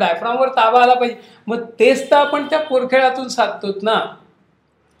श्वासपटलावर डायफ्रामवर ताबा आला पाहिजे. मग तेच तर आपण त्या पोरखेळातून साधतो ना.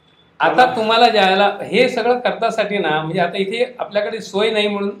 आता तुम्हाला ज्याला हे सगळं करतासाठी ना, म्हणजे आता इथे आपल्याकडे सोय नाही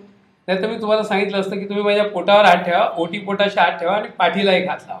म्हणून, नाही तर मी तुम्हाला सांगितलं असतं की तुम्ही माझ्या पोटावर हात ठेवा, ओटी पोटाशी हात ठेवा आणि पाठीला एक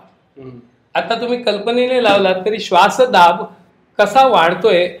हात लावा. आता तुम्ही कल्पनेने लावलात तरी श्वासदाब कसा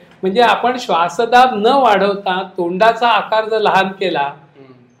वाढतोय, म्हणजे आपण श्वासदाब न वाढवता तोंडाचा आकार जर लहान केला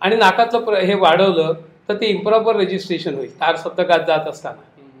आणि नाकातलं हे वाढवलं तर ते इम्प्रॉपर रजिस्ट्रेशन होईल तार सप्तकात जात असताना.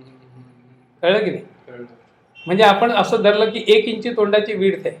 कळलं की नाही? म्हणजे आपण असं धरलं की 1 इंची तोंडाची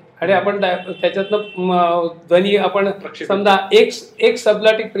विड्थ आहे आणि आपण त्याच्यातनं ध्वनी आपण समजा एक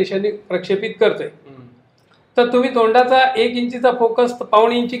सबलाटिक प्रेशरने प्रक्षेपित करतोय, तर तुम्ही तोंडाचा 1 इंचीचा फोकस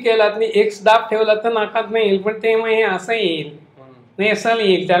 1.25 इंची केलात आणि एक दाब ठेवला तर नाकात नाही येईल, पण ते मग हे असं येईल, नेसल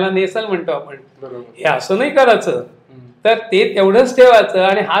येईल, त्याला नेसल म्हणतो आपण. हे असं नाही करायचं, तर ते तेवढंच ठेवायचं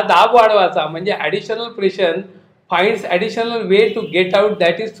आणि हा दाब वाढवायचा. म्हणजे additional pressure finds additional way to get out,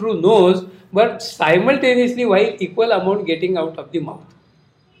 that is through nose, but simultaneously while equal amount getting out of the mouth.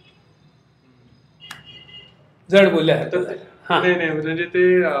 जड बोलल्या म्हणजे ते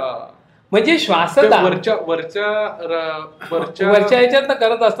म्हणजे श्वासदाब वरच्या ह्याच्यात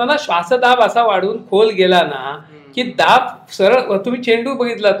करत असताना श्वासदाब असा वाढून खोल गेला ना की दाब सरळ, तुम्ही चेंडू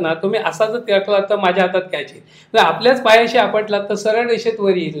बघितलात ना, तुम्ही असा जर टाकलात तर माझ्या हातात घ्यायचे, आपल्याच पायाशी आपटलात तर सरळ रेषेत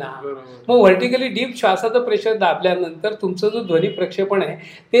वर येईल ना. मग व्हर्टिकली डीप श्वासाचं प्रेशर दाबल्यानंतर तुमचं जो ध्वनी प्रक्षेपण आहे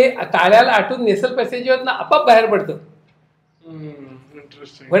ते टाळ्याला आटून नेसल पॅसेजवर ना आपाप बाहेर पडतं.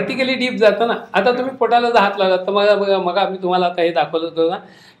 व्हर्टिकली डीप जातं ना. आता तुम्ही पोटाला जर हात लावला तर मग मी तुम्हाला आता हे दाखवलं होतं ना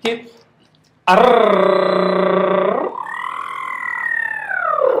की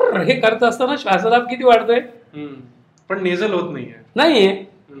हे करत असताना श्वासदाब किती वाढतोय, पण नेझल होत नाहीये.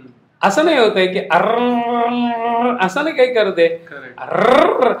 असं नाही होत आहे की असं नाही काही करत आहे.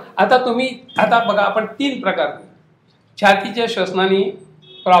 आता तुम्ही आता बघा, आपण 3 प्रकार, छातीच्या श्वसनाने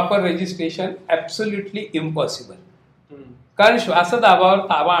प्रॉपर रजिस्ट्रेशन ऍब्सोल्युटली इम्पॉसिबल. कारण श्वासदाबावर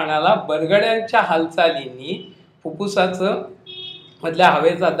ताबा आणायला बरगड्यांच्या हालचालींनी फुफ्फुसाचं मधल्या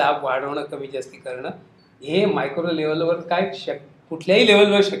हवेचा दाब वाढवणं, कमी जास्ती करणं, हे मायक्रो लेवलवर काय कुठल्याही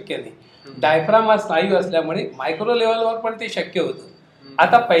लेवलवर शक्य नाही. डायफ्राम हा स्नायू असल्यामुळे मायक्रो लेवलवर पण ते शक्य होतं.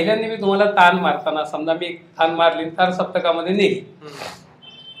 आता पहिल्यांदा मी तुम्हाला ताण मारताना, समजा मी एक ताण मारली तार सप्तकामध्ये नेली,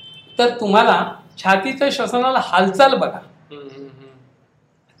 तर तुम्हाला छातीच्या श्वसनाला हालचाल बघा,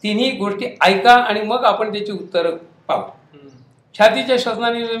 तिन्ही गोष्टी ऐका आणि मग आपण त्याची उत्तर पाहू. छातीच्या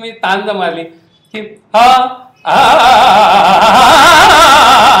श्वसनाने मी ताण मारली की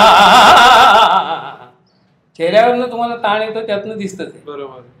चेहऱ्यावरनं तुम्हाला ताण येतो, त्यातनं दिसतं ते.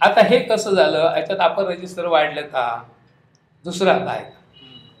 बरोबर. आता हे कसं झालं, याच्यात अपर रजिस्टर वाढलं का? दुसरा काय,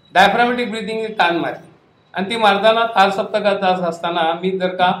 डायफ्रामॅटिक ब्रिथिंग ताण मारली आणि ती मारताना तार सप्तकात जात असताना मी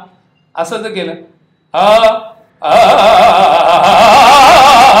जर का असं जर केलं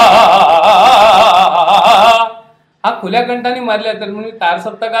हा खुल्या कंठाने मारल्या, तर म्हणून तार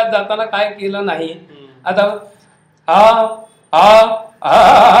सप्तकात जाताना काय केलं नाही. आता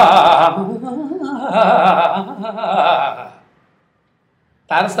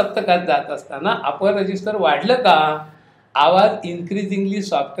तार सप्तकात जात असताना अपर रजिस्टर वाढलं का, आवाज इन्क्रीजिंगली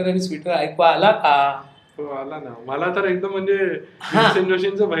सॉफ्टर आणि स्वीटर ऐकू आला का? आला ना. मला तर एकदम म्हणजे भीमसेन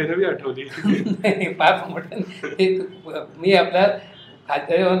जोशींचं भैरवी आठवली. नाही, फार मोठं ते मी आपल्या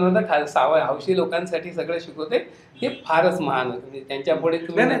हौशी लोकांसाठी सगळं शिकवते, ते फारच महान होते. त्यांच्या पुढे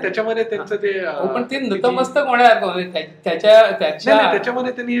तुम्ही त्याच्यामध्ये त्यांचं ते पण ते नतमस्तक होण्यासारखं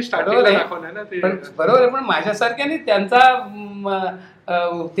त्याच्यामध्ये त्यांनी स्टार्टिंगला दाखवलंय ना ते. बरोबर आहे, पण माझ्यासारख्याने त्यांचा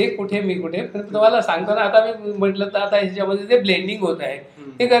ते कुठे मी कुठे. पण तुम्हाला सांगतो ना, आता मी म्हटलं तर आता ह्याच्यामध्ये जे ब्लेंडिंग होत आहे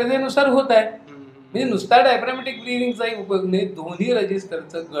ते गरजेनुसार होत आहे. म्हणजे नुसता डायफ्रॅमॅटिक ब्रीदिंगचाही उपयोग नाही, दोन्ही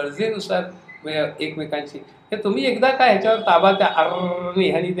रजिस्टरचं गरजेनुसार एकमेकांशी. हे तुम्ही एकदा काय ह्याच्यावर ताबा त्या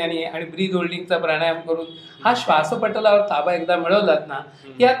ह्यानी त्यानी आणि ब्रीद होल्डिंगचा प्राणायाम करून हा श्वासपटलावर ताबा एकदा मिळवलात ना,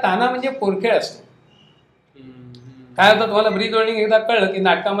 की हा ताना म्हणजे पोरखेळ असतो. काय होतं तुम्हाला ब्रीद होल्डिंग एकदा कळलं की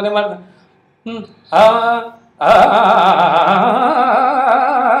नाटकामध्ये मारत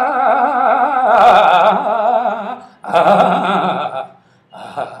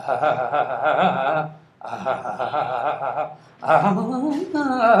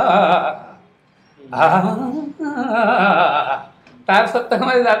तार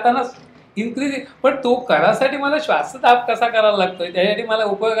सप्तकामध्ये जाताना इन्क्रीज. पण तो करासाठी मला श्वासदाब कसा करायला लागतोय, त्यासाठी मला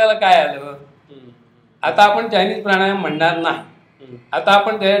उपयोगाला काय आलं. आता आपण चायनीज प्राणायाम म्हणणार नाही, आता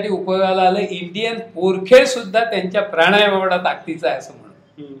आपण त्यासाठी उपयोगाला आलं इंडियन पोरखेळ सुद्धा त्यांच्या प्राणायामाला ताकदीचा आहे असं म्हणून.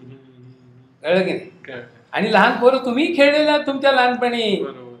 कळलं की नाही? आणि लहान पोरं तुम्ही खेळलेला तुमच्या लहानपणी,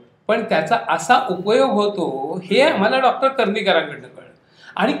 पण त्याचा असा उपयोग होतो हे आम्हाला डॉक्टर कर्णिकरांकडनं कळलं.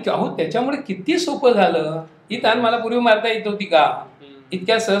 आणि त्याच्यामुळे किती सोपं झालं. ही ताण मला पूर्वी मारता येत होती का,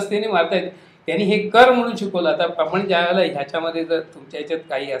 इतक्या सहजतेने मारता येते. त्यांनी हे कर म्हणून शिकवलं. आता आपण ज्या वेळेला ह्याच्यामध्ये जर तुमच्या ह्याच्यात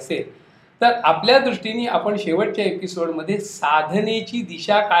काही असेल तर आपल्या दृष्टीने आपण शेवटच्या एपिसोडमध्ये साधनेची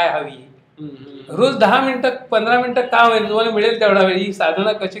दिशा काय हवी, रोज 10 मिनिटं 15 मिनिटं का होईल तुम्हाला मिळेल तेवढा वेळ ही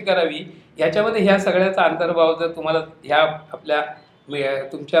साधना कशी करावी, याच्यामध्ये ह्या सगळ्याचा अंतर्भाव जर तुम्हाला ह्या आपल्या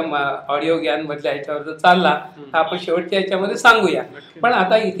तुमच्या ऑडिओ ज्ञान मधल्या ह्याच्यावर जर चालला तर आपण शेवटच्या ह्याच्यामध्ये सांगूया. पण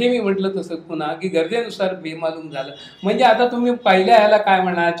आता इथे मी म्हटलं तसं पुन्हा की गरजेनुसार बेमालूम झालं म्हणजे आता तुम्ही पहिल्या ह्याला काय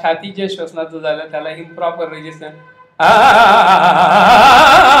म्हणा, छातीच्या श्वसनाचं झालं त्याला इम्प्रॉपर रजिस्टर.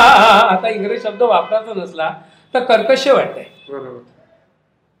 आता इंग्रजी शब्द वापरायचा नसला तर कर्कश वाटतंय.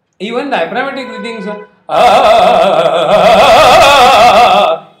 इव्हन डायफ्रॅमॅटिक ब्रीदिंग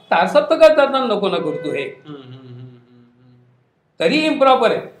तारसप्तकात जाताना नको ना करतो हे, तरी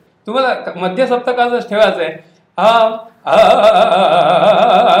इम्प्रॉपर आहे. तुम्हाला मध्य सप्तकातच ठेवायचं आहे.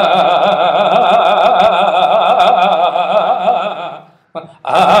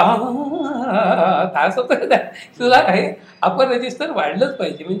 तुला आहे अपर रजिस्टर वाढलंच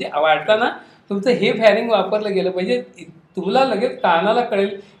पाहिजे. म्हणजे वाढताना तुमचं हे फॅरिंग वापरलं गेलं पाहिजे. तुला लगेच कानाला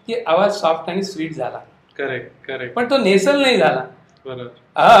कळेल की आवाज सॉफ्ट आणि स्वीट झाला. Correct correct. पण तो नेसल नाही झाला.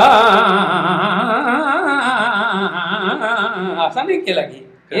 असा नाही केला की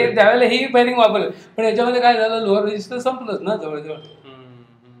हे त्यावेळेला ही फॅरिंग वापरलं. पण याच्यामध्ये काय झालं, लोअर रजिस्टर संपलंच ना जवळजवळ.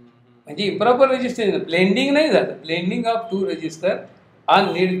 म्हणजे इम्प्रॉपर रजिस्टर ब्लेंडिंग नाही झालं. Blending of 2 register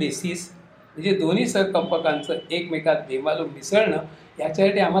on need basis म्हणजे दोन्ही सहकंपकांचं एकमेकात बेमालूम मिसळणं.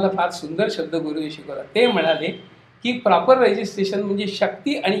 याच्यासाठी आम्हाला फार सुंदर शब्द गुरुजी शिकवला. ते म्हणाले की प्रॉपर रजिस्ट्रेशन म्हणजे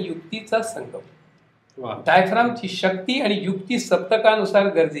शक्ती आणि युक्तीचा संगम. डायफ्रामची शक्ती आणि युक्ती सप्तकानुसार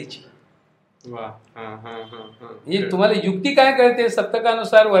गरजेची. म्हणजे तुम्हाला युक्ती काय कळते,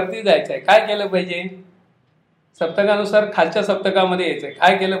 सप्तकानुसार वरती जायचंय काय केलं पाहिजे, सप्तकानुसार खालच्या सप्तकामध्ये यायचंय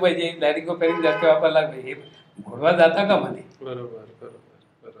काय केलं पाहिजे, लॅरिंगोफेरिंग जास्त वापरला पाहिजे. घोडवा जाता का म्हणे. बरोबर.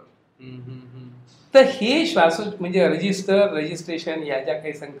 तर हे श्वास म्हणजे रजिस्ट्रेशन या ज्या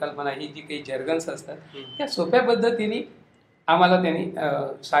काही संकल्पना ही जी काही जर्गन्स असतात त्या सोप्या पद्धतीने आम्हाला त्यांनी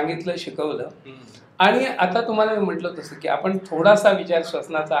सांगितलं, शिकवलं. आणि आता तुम्हाला मी म्हटलं तसं की आपण थोडासा विचार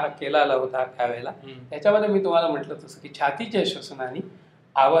श्वसनाचा हा केलेला होता त्यावेळेला. त्याच्यामध्ये मी तुम्हाला म्हटलं तसं की छातीच्या श्वसनाने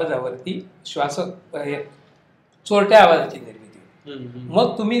आवाजावरती चोरट्या आवाजाची निर्मिती.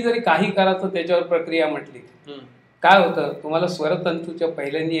 मग तुम्ही जरी काही करायचं त्याच्यावर प्रक्रिया म्हटली काय होतं, तुम्हाला स्वरतंतूच्या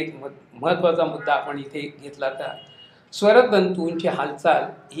पहिल्यांदा एक महत्वाचा मुद्दा आपण इथे घेतला. तर स्वरतंतूंची हालचाल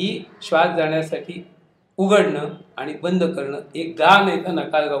ही श्वास जाण्यासाठी उघडणं आणि बंद करणं, एक गा नाही तर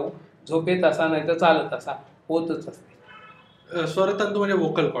नकार गाऊ, झोपेत असा नाही तर चालत असा होतच असते. स्वरतंतू म्हणजे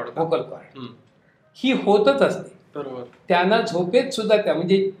व्होकल कॉर्ड ही होतच असते. बरोबर. त्यांना झोपेत सुद्धा त्या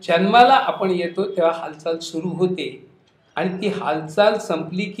म्हणजे जन्माला आपण येतो तेव्हा हालचाल सुरू होते आणि ती हालचाल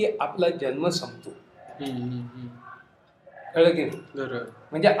संपली की आपला जन्म संपतो. कळलं की नाही.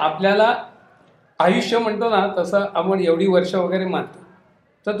 म्हणजे आपल्याला आयुष्य म्हणतो ना तसं आपण एवढी वर्ष वगैरे मानतो,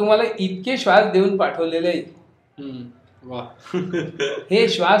 तर तुम्हाला इतके श्वास देऊन पाठवलेले हे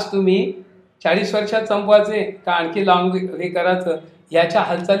श्वास तुम्ही 40 वर्षात संपवायचे का आणखी लॉंग हे करायचं याच्या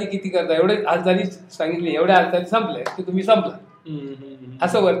हालचाली किती करता, एवढे हालचाली सांगितली, एवढ्या हालचाली संपल्या की तुम्ही संपला,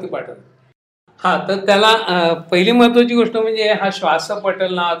 असं वरती पाठवलं. हा, तर त्याला पहिली महत्वाची गोष्ट म्हणजे हा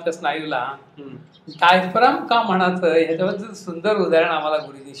श्वासपटल नावाच्या स्नायूला डायफ्राम का म्हणायचं ह्याच्याबद्दल सुंदर उदाहरण आम्हाला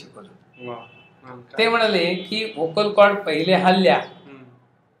गुरुजींनी शिकवलं. ते म्हणाले की व्होकल कॉर्ड पहिले हल्ल्या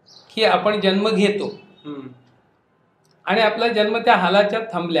की आपण जन्म घेतो आणि आपला जन्म त्या हालाच्या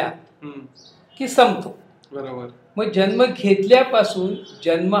थांबल्या की संपतो. बरोबर. मग जन्म घेतल्यापासून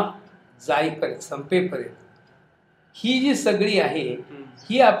जन्म जाईपर्यंत, संपेपर्यंत ही जी सगळी आहे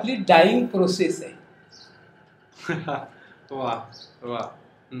ही आपली डाईंग प्रोसेस आहे. वा वा.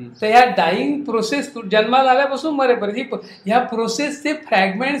 तर ह्या डाईंग प्रोसेस जन्माला आल्यापासून मरेपर्यंत ह्या प्रोसेसचे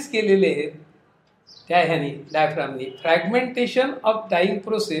फ्रॅगमेंट्स केलेले आहेत त्या ह्याने, डायफ्रामने. Fragmentation of dyeing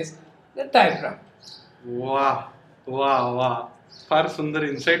process diaphragm. वा वा वा, फार सुंदर,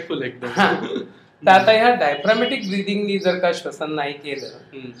 इन्साइटफुल एकदम. तर आता ह्या डायफ्रामॅटिक ब्रिदिंगनी जर का श्वसन नाही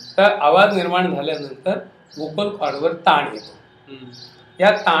केलं तर आवाज निर्माण झाल्यानंतर व्होकल कॉर्डवर ताण येतो.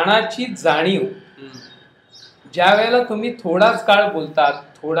 या ताणाची जाणीव ज्या वेळेला तुम्ही थोडाच काळ बोलतात,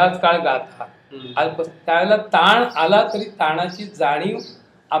 थोडाच काळ गातात, त्यावेळेला ताण आला तरी ताणाची जाणीव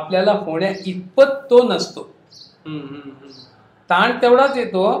आपल्याला होण्या इतपत तो नसतो. ताण तेवढाच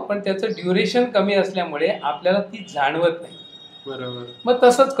येतो पण त्याचं ड्युरेशन कमी असल्यामुळे आपल्याला ती जाणवत नाही. बरोबर. मग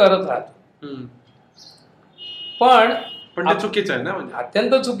तसंच करत राहतो. पण ते चुकीचं आहे ना, म्हणजे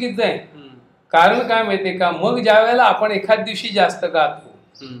अत्यंत चुकीचं आहे. कारण काय माहितीये का, मग ज्या वेळेला आपण एखाद दिवशी जास्त गातो,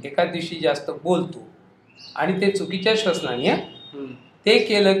 एखाद दिवशी जास्त बोलतो आणि ते चुकीच्या श्वसनाने ते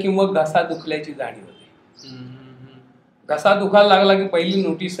केलं की मग घसा दुखल्याची जाणीव होते. घसा दुखायला लागला की पहिली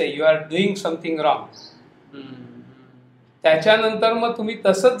नोटीस आहे you are doing something wrong. त्याच्यानंतर मग तुम्ही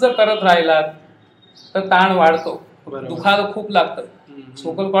तसंच जर करत राहिलात तर ताण वाढतो, दुखायला खूप लागतं,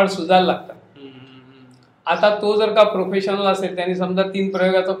 व्होकल कॉर्ड सुजायला लागतं. आता तो जर का प्रोफेशनल असेल, त्यांनी समजा 3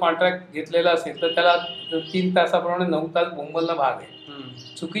 प्रयोगाचा कॉन्ट्रॅक्ट घेतलेला असेल तर त्याला 3 तासाप्रमाणे 9 तास बोंबलणं भाग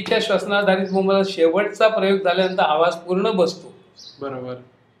आहे. चुकीच्या श्वसनाधारित बोंबल शेवटचा प्रयोग झाल्यानंतर आवाज पूर्ण बसतो. बरोबर.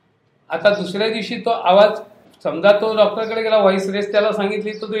 आता दुसऱ्या दिवशी तो आवाज, समजा तो डॉक्टरकडे गेला, व्हॉइस रेस्ट त्याला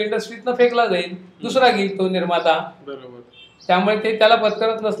सांगितली तर तो इंडस्ट्रीतनं फेकला जाईल, दुसरा घेईल तो निर्माता. बरोबर. त्यामुळे ते त्याला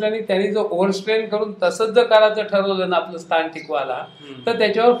पत्करत नसल्याने त्यांनी जो ओव्हरस्ट्रेन करून तसंच जर करायचं ठरवलं ना आपलं स्थान टिकवायला, तर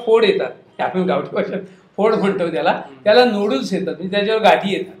त्याच्यावर फोड येतात. आपण गावठी भाषेत फोड म्हणतो त्याला नोडल्स येतात, म्हणजे त्याच्यावर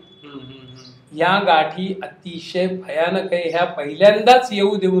गाठी येतात. या गाठी अतिशय भयानक आहे, ह्या पहिल्यांदाच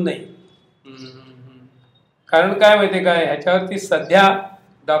येऊ देऊ नये. कारण काय माहितीये का, ह्याच्यावरती सध्या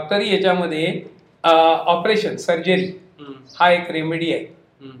डॉक्टरी याच्यामध्ये ऑपरेशन, सर्जरी हा एक रेमेडी आहे.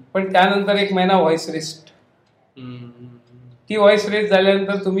 पण त्यानंतर 1 महिना व्हॉइस रेस्ट. ती व्हॉइस रेस्ट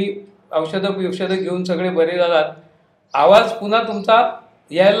झाल्यानंतर तुम्ही औषधं घेऊन सगळे बरे झालात, आवाज पुन्हा तुमचा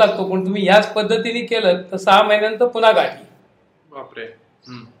यायला लागतो. पण तुम्ही याच पद्धतीने केलं तर 6 महिन्यानंतर पुन्हा गाठी. बापरे.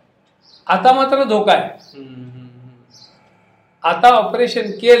 आता मात्र धोका आहे. आता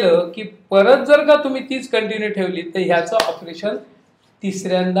ऑपरेशन केलं की परत जर का तुम्ही तीच कंटिन्यू ठेवली तर ह्याचं ऑपरेशन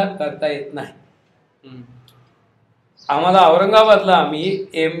तिसऱ्यांदा करता येत नाही. आम्हाला औरंगाबादला आम्ही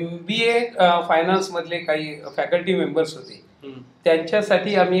MBA फायनान्स मधले काही फॅकल्टी मेंबर्स होते,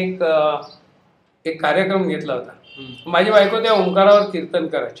 त्यांच्यासाठी आम्ही एक कार्यक्रम घेतला होता. माझी बायको त्या ओंकारावर कीर्तन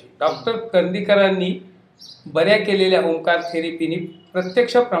करायची. डॉक्टर कर्दीकरांनी बऱ्या केलेल्या ओंकार थेरपीनी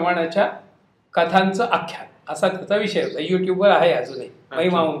प्रत्यक्ष प्रमाणाच्या कथांचं आख्यान असा त्याचा विषय होता. युट्यूबवर आहे अजूनही,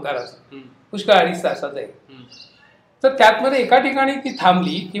 महिमा ओंकाराचा, पुष्कळ 2.5 तासाचा आहे. तर त्यातमध्ये एका ठिकाणी ती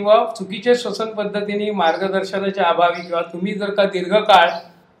थांबली किंवा चुकीच्या श्वसन पद्धतीने मार्गदर्शनाच्या अभावी किंवा तुम्ही जर का दीर्घकाळ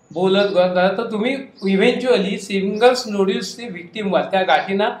बोलत गेला तर तुम्ही इव्हेंच्युअली सिंगल्स नोड्यूल्सचे व्हिक्टीम व्हाल. त्या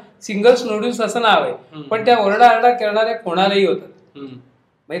गाठींना सिंगल्स नोड्यूल्स असं नाव आहे, पण त्या ओरडाआरडा करणाऱ्या कोणालाही होतात.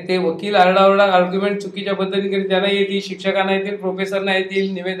 म्हणजे ते वकील आरडाओरडा आर्ग्युमेंट चुकीच्या पद्धतीने त्यांना येतील, शिक्षकांना येतील, प्रोफेसरना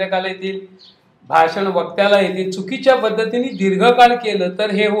येतील, निवेदकाला येतील, भाषण वक्त्याला येतील. चुकीच्या पद्धतीने दीर्घकाळ केलं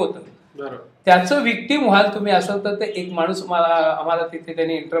तर हे होतं. त्याचं व्हिक्टीम व्हाल तुम्ही असं तर ते एक माणूस आम्हाला तिथे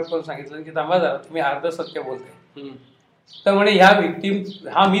त्यांनी इंटरप्ट करून सांगितलं की थांबा जरा, तुम्ही अर्ध सत्य बोलताय. तर म्हणे ह्या व्हिक्टीम,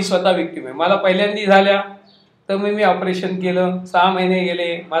 हा मी स्वतः व्हिक्टीम आहे. मला पहिल्यांदा झाल्या तर मी ऑपरेशन केलं, 6 महिने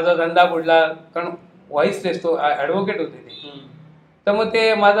गेले, माझा धंदा बुडला. कारण व्हॉइस रेस्ट, ऍडव्होकेट होते ते. तर मग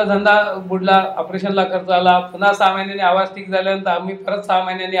ते माझा धंदा बुडला, ऑपरेशनला खर्च आला. पुन्हा 6 महिन्यांनी आवाज ठीक झाल्यानंतर आम्ही परत 6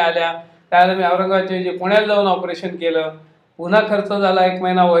 महिन्यांनी आल्या, त्यावेळेला मी औरंगाबादच्या पुण्याला जाऊन ऑपरेशन केलं. पुन्हा खर्च झाला, 1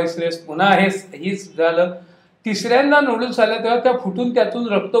 महिना व्हॉइस रेस्ट, पुन्हा हीच झालं. तिसऱ्यांदा नोडल्स आल्या तेव्हा त्या फुटून त्यातून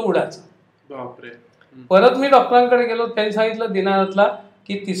रक्त उडायचं. परत मी डॉक्टरांकडे गेलो, त्यांनी सांगितलं दिनानाथला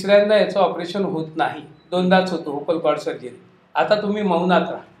की तिसऱ्यांदा याचं ऑपरेशन होत नाही, 2दाच होतो व्होकल कॉर्ड सर्जरी. आता तुम्ही मौनात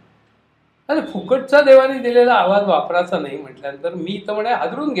राहा. अरे फुकटचा देवाने दिलेला आवाज वापरायचा नाही म्हटल्यानंतर मी तर म्हणे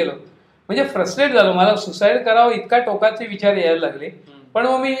हादरून गेलो. म्हणजे फ्रस्ट्रेट झालो. मला सुसाईड करावं इतका टोकाचे विचार यायला लागले. पण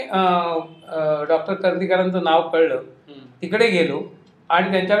मग मी डॉक्टर कर्दीकरांचं नाव कळलं, तिकडे गेलो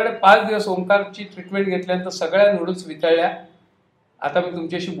आणि त्यांच्याकडे 5 दिवस ओंकारची ट्रीटमेंट घेतल्यानंतर सगळ्या नूडल्स वितळल्या. आता मी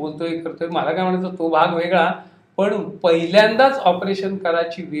तुमच्याशी बोलतोय करतोय, मला काय म्हणायचं तो भाग वेगळा, पण पहिल्यांदाच ऑपरेशन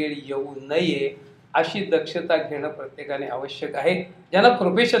करायची वेळ येऊ नये अशी दक्षता घेणं प्रत्येकाने आवश्यक आहे, ज्यांना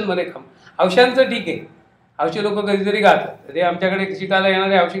प्रोफेशनमध्ये काम. औषधांचं ठीक आहे, औषधी लोक कधीतरी गातात. ते आमच्याकडे शिकायला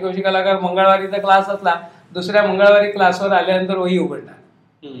येणारे औषधी कलाकार मंगळवारीचा क्लास असला, दुसऱ्या मंगळवारी क्लासवर आल्यानंतर वही उघडणार.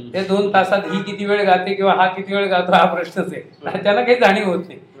 ते 2 तासात ही किती वेळ गाते किंवा हा किती वेळ गातो हा प्रश्नच आहे. त्यांना काही जाणीव होत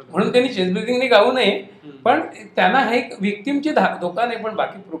नाही, म्हणून त्यांनी चेस्ट ब्रीथिंगने गाऊ नये. पण त्यांना हा एक विक्टिमची धोका नाही, पण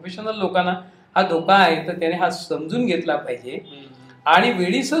बाकी प्रोफेशनल लोकांना हा धोका आहे, तर त्याने हा समजून घेतला पाहिजे आणि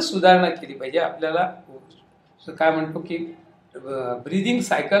वेळीच सुधारणा केली पाहिजे. आपल्याला काय म्हणतो की ब्रीदिंग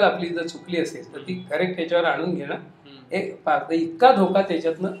सायकल आपली जर चुकली असेल तर ती करेक्ट त्याच्यावर आणून घेणं इतका धोका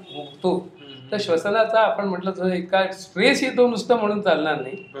त्याच्यातनं भोगतो. तर श्वसनाचा आपण म्हटलं तर इतका स्ट्रेस येतो नुसतं म्हणून चालणार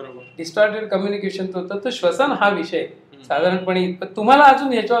नाही. डिस्टॉर्टेड कम्युनिकेशन होतं, तर श्वसन हा विषय साधारणपणे. तुम्हाला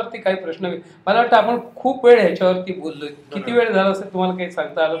अजून ह्याच्यावरती काही प्रश्न, मला वाटतं आपण खूप वेळ ह्याच्यावरती बोललोय. किती वेळ झाला असेल तुम्हाला काही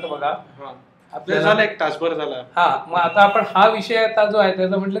सांगता आलं तर बघा. आपल्याला 1 तासभर झाला. मग आता आपण हा विषय आता जो आहे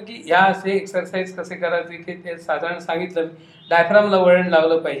त्याचा म्हटलं की ह्या असे एक्सरसाइज कसे करायचे की ते साधारण सांगितलं. डायफ्रामला वळण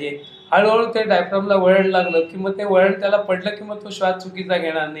लावलं पाहिजे. हळूहळू ते डायफ्रामला वळण लागलं की मग ते वळण त्याला पडलं की मग तो श्वास चुकीचा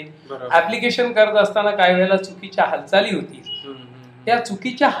घेणार नाही. ऍप्लिकेशन करत असताना काही वेळेला चुकीच्या हालचाली होती, त्या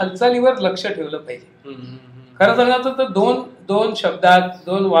चुकीच्या हालचालीवर लक्ष ठेवलं पाहिजे. खरं सांगायचं तर दोन शब्दात,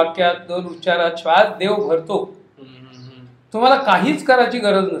 2 वाक्यात, 2 उच्चारात श्वास देव भरतो. तुम्हाला काहीच करायची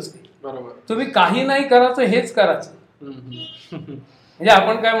गरज नसते. तुम्ही काही नाही करायचं, हेच करायचं. म्हणजे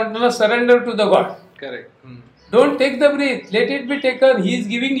आपण काय म्हणतो ना, surrender to the God. Correct. Don't take the breath, let it be taken, he is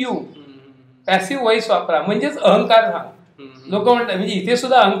giving you. Passive voice वापरा, म्हणजेच अहंकार हा. लोक म्हणतात, म्हणजे इथे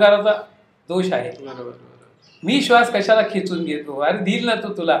सुद्धा अहंकाराचा दोष आहे. मी श्वास कशाला खेचून घेतो, अरे दिल ना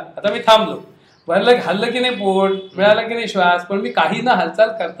तो तुला, आता मी थांबलो, भरलं हल्लं की नाही पोट, मिळाला की नाही श्वास, पण मी काही ना हालचाल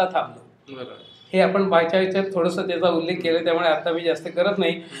करता थांबलो. हे आपण बायच्या ह्याच्यात थोडंसं त्याचा उल्लेख केला, त्यामुळे आता मी जास्त करत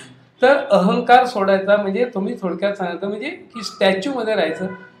नाही. तर अहंकार सोडायचा म्हणजे तुम्ही थोडक्यात सांगायचं म्हणजे की स्टॅच्यू मध्ये राहायचं,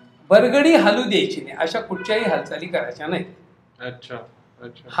 बरगडी हलू द्यायची नाही, अशा कुठच्याही हालचाली करायच्या नाही. अच्छा.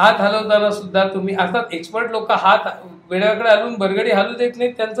 हात हलवताना सुद्धा तुम्ही, अर्थात एक्सपर्ट लोक हात वेळाकडे हलवून बरगडी हलू देत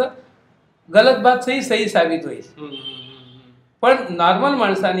नाहीत, त्यांचं गलत बात सही साबित होईल. पण नॉर्मल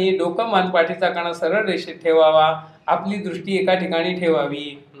माणसांनी डोकं मानपाठीचा कणा सरळ रेषेत ठेवावा, आपली दृष्टी एका ठिकाणी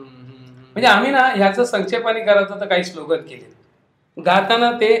ठेवावी. म्हणजे आम्ही ना ह्याचं संक्षेपाने करायचं तर काही स्लोगन केले.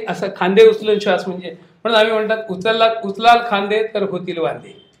 गाताना ते असं खांदे उचलून श्वास, म्हणजे पण आम्ही म्हणतात उचलाल खांदे तर होतील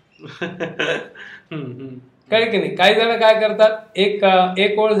वांदे. कळे की नाही. काही जण काय करतात,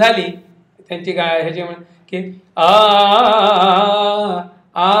 एक ओळ झाली त्यांची ह्याची म्हण की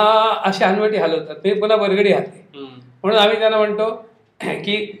अशी हनवटी हलवतात, ते पुन्हा बरगडी हलते. म्हणून आम्ही त्यांना म्हणतो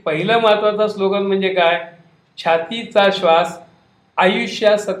की पहिलं महत्वाचं स्लोगन म्हणजे काय, छातीचा श्वास,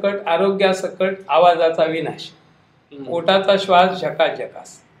 आयुष्यासकट आरोग्यासकट आवाजाचा विनाश, पोटाचा श्वास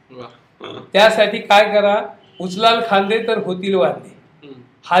झकाझकास. त्यासाठी काय करा, उचलाल खांदे तर होतील वांदे,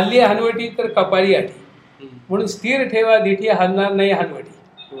 हल्ली हनवटी तर कपाळी आठी, म्हणून स्थिर ठेवा दिठी, हलणार नाही हनवटी.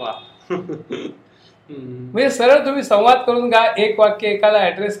 म्हणजे सरळ तुम्ही संवाद करून गा, एक वाक्य एकाला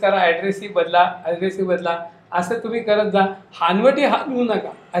ऍड्रेस करा, ऍड्रेसी बदला, असं तुम्ही करत जा. हनवटी हलवू नका,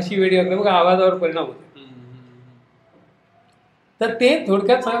 अशी वेळी वगैरे बघा आवाजावर परिणाम होतो. तर ते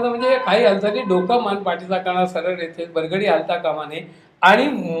थोडक्यात सांगायचं म्हणजे काही हालचाली डोकं मान पाठीचा कणा सरळ येते, बरगडी हलता कामा नये आणि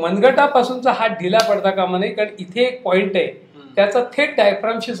मनगटापासूनचा हात ढिला पडता कामा नये, कारण इथे एक पॉइंट आहे त्याचा थेट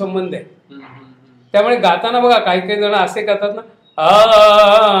डायफ्रामशी संबंध आहे. त्यामुळे गाताना बघा काही काही जण असे करतात ना,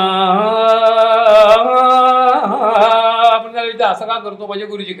 आपण त्याला असं का करतो, माझे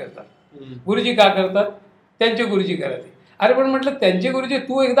गुरुजी करतात. गुरुजी का करतात, त्यांचे गुरुजी करत. अरे पण म्हटलं त्यांचे गुरुजी,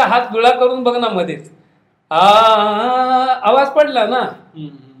 तू एकदा हात दुळा करून बघ ना मध्येच, आवाज पडला ना.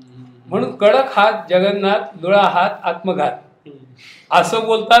 म्हणून कडक हात जगन्नाथ, दुळा हात आत्मघात, असं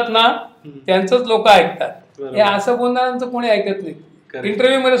बोलतात ना, त्यांचंच लोक ऐकतात. हे असं बोलणाऱ्यांचं कोणी ऐकत नाही.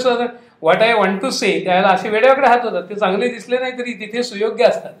 इंटरव्ह्यू मध्ये सुद्धा what I want to say, त्याला असे वेगवेगळे हात होतात, ते चांगले दिसले नाही तरी तिथे सुयोग्य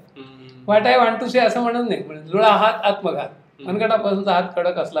असतात. What I want to say असं म्हणत नाही, दुळा हात आत्मघात, मनगटापासूनचा हात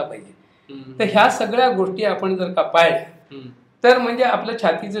कडक असला पाहिजे. तर ह्या सगळ्या गोष्टी आपण जर का पाळल्या तर म्हणजे आपलं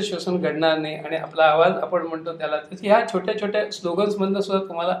छातीचं श्वसन घडणार नाही आणि आपला आवाज आपण म्हणतो त्याला, ह्या छोट्या छोट्या स्लोगन्स मधनं सुद्धा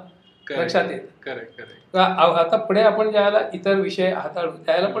तुम्हाला लक्षात येत. आता पुढे आपण ज्याला इतर विषय हाताळू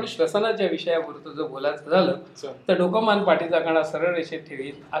त्याला पण श्वसनाच्या विषयावरती जर बोलायचं झालं तर डोकं मान पाठीचा कणा सरळ रेषेत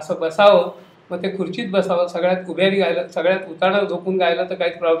ठेवील, असं बसावं. मग ते खुर्चीत बसावं, सगळ्यात उभ्यारी गायला, सगळ्यात उताना झोपून गायला तर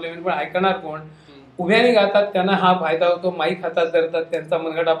काहीच प्रॉब्लेम नाही, पण ऐकणार कोण. उभ्याने गातात त्यांना हा फायदा होतो. माईक हातात धरतात त्यांचा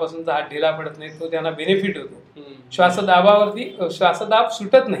मनगटापासूनचा हात ढिला पडत नाही, तो त्यांना बेनिफिट होतो. श्वासदाबावरती श्वासदाब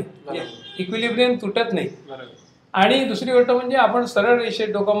सुटत नाही, इक्विलिब्रियम तुटत नाही. आणि दुसरी गोष्ट म्हणजे आपण सरळ रेषेत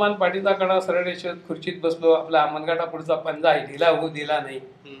डोकं मान पाठीचा कडा सरळ रेषेत खुर्चीत बसलो, आपला मनगटा पुढचा पंजा आहे ढिला होऊ दिला नाही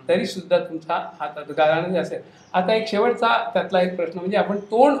तरी सुद्धा तुमचा हातात गाळाने असेल. आता एक शेवटचा त्यातला एक प्रश्न म्हणजे आपण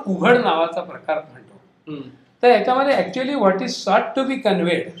तोंड उघड नावाचा प्रकार म्हणतो. तर याच्यामध्ये actually what is sought to be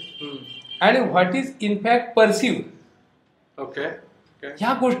conveyed आणि what is in fact perceived, okay,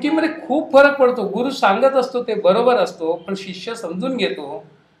 ह्या गोष्टीमध्ये खूप फरक पडतो. गुरु सांगत असतो ते बरोबर असतो, पण शिष्य समजून घेतो.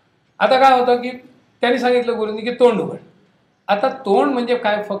 आता काय होतं की त्यांनी सांगितलं गुरुंनी की तोंड उघड. आता तोंड म्हणजे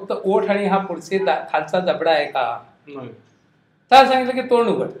काय, फक्त ओठ आणि हा पुढचे खालचा जबडा आहे का? त्याला सांगितलं की तोंड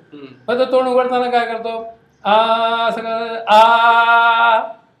उघड. मग तो तोंड उघडताना काय करतो, असं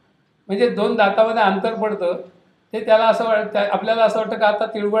म्हणजे 2 दातामध्ये अंतर पडतं. ते त्याला असं वाटतं, आपल्याला असं वाटतं का आता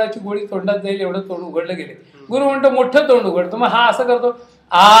तिळगुळाची गोळी तोंडात जाईल एवढं तोंड उघडलं गेले. गुरु म्हणतो मोठं तोंड उघडतो. मग हा असं करतो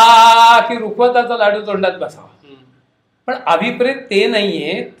की रुखवताचा लाडू तोंडात बसावा. पण अभिप्रेत ते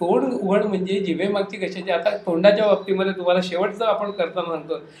नाहीये. तोंड उघड म्हणजे जिभेमागची कशाची. आता तोंडाच्या बाबतीमध्ये तुम्हाला शेवटचं आपण करताना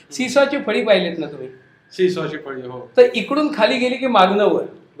सांगतो, सीसॉची फळी पाहिलीत ना तुम्ही? सीसॉची फळी, हो. तर इकडून खाली गेली की मागणं वर,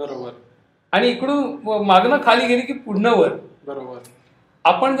 बरोबर, आणि इकडून मागणं खाली गेली की पुढनं वर, बरोबर.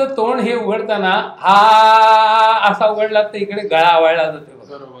 आपण जर तोंड हे उघडताना हा असा उघडला तर इकडे गळा आवळला जातो,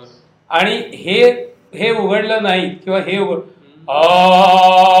 बरोबर. आणि हे उघडलं नाही किंवा हे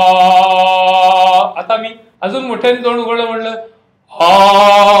आता मी अजून मोठ्याने तोंड उघडलं म्हणलं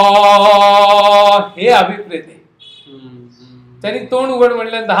हे अभिप्रेत आहे. तरी तोंड उघड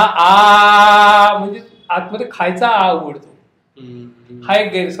म्हणल्यानंतर हा म्हणजे आतमध्ये खायचा उघडतो, हा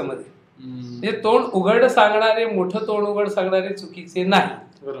एक गैरसमज आहे. म्हणजे तोंड उघड सांगणारे, मोठं तोंड उघड सांगणारे चुकीचे नाही,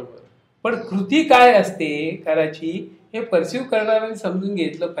 बरोबर. पण कृती काय असते करायची हे परसिव्ह करणाऱ्यांनी समजून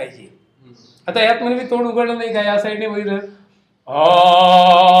घेतलं पाहिजे. आता यात म्हणजे मी तोंड उघडलं नाही का, या साईडने बघितलं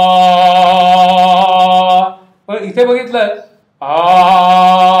पण इथे बघितलं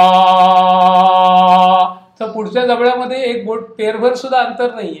तर पुढच्या जबड्यामध्ये एक बोट पेरभर सुद्धा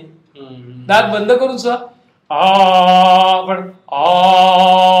अंतर नाहीये. दात बंद करून सुद्धा पण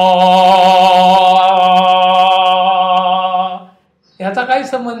ह्याचा काही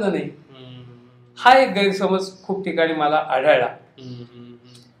संबंध नाही. हा एक गैरसमज खूप ठिकाणी मला आढळला.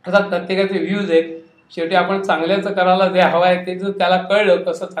 आता प्रत्येकाचे व्ह्यूज आहेत. शेवटी आपण चांगल्याचं करायला जे हवं आहे ते जर त्याला कळलं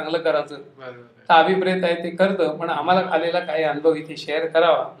कसं चांगलं करायचं तर अभिप्रेत आहे ते करतं. पण आम्हाला आलेला काही अनुभव इथे शेअर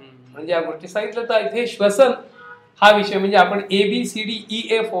करावा म्हणजे या गोष्टी सांगितलं. तर इथे श्वसन हा विषय म्हणजे आपण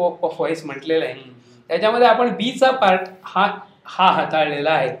ABCDEF ऑफ व्हॉइस म्हटलेला आहे. त्याच्यामध्ये आपण बीचा पार्ट हा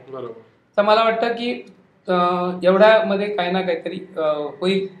हाताळलेला आहे. तर मला वाटतं की एवढ्यामध्ये काही ना काहीतरी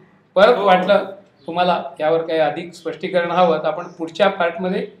होईल. परत वाटलं तुम्हाला यावर काही अधिक स्पष्टीकरण हवं तर आपण पुढच्या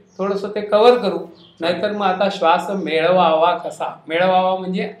पार्टमध्ये थोडंसं ते कव्हर करू. नाहीतर मग आता श्वास मिळवावा कसा, मिळवावा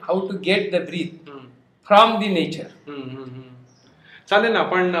म्हणजे how to get the breath from the nature. चालेल ना,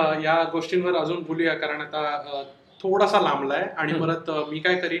 आपण या गोष्टींवर अजून बोलूया कारण आता थोडासा लांबलाय. आणि परत मी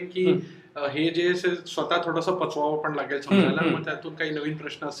काय करीन की हे जे स्वतः थोडंसं पचवावं पण लागेल समजायला. मग त्यातून काही नवीन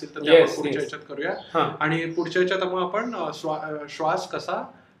प्रश्न असतील तर आपण पुढच्या याच्यात करूया. आणि पुढच्या याच्यात मग आपण श्वास कसा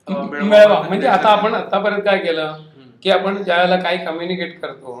मिळवा म्हणजे आता आपण आतापर्यंत काय केलं की आपण ज्यावेळेला काही कम्युनिकेट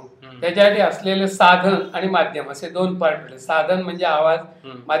करतो त्याच्यासाठी असलेले साधन आणि माध्यम असे 2 पार्ट होते. साधन म्हणजे आवाज,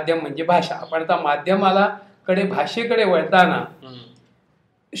 माध्यम म्हणजे भाषा. आपण आता माध्यमाला कडे भाषेकडे वळताना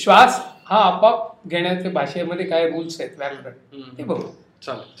श्वास हा आपोआप घेण्याचे भाषेमध्ये काय रूल्स आहेत व्याकरण ते बघू.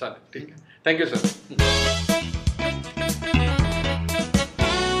 चालेल, ठीक आहे. Thank you sir.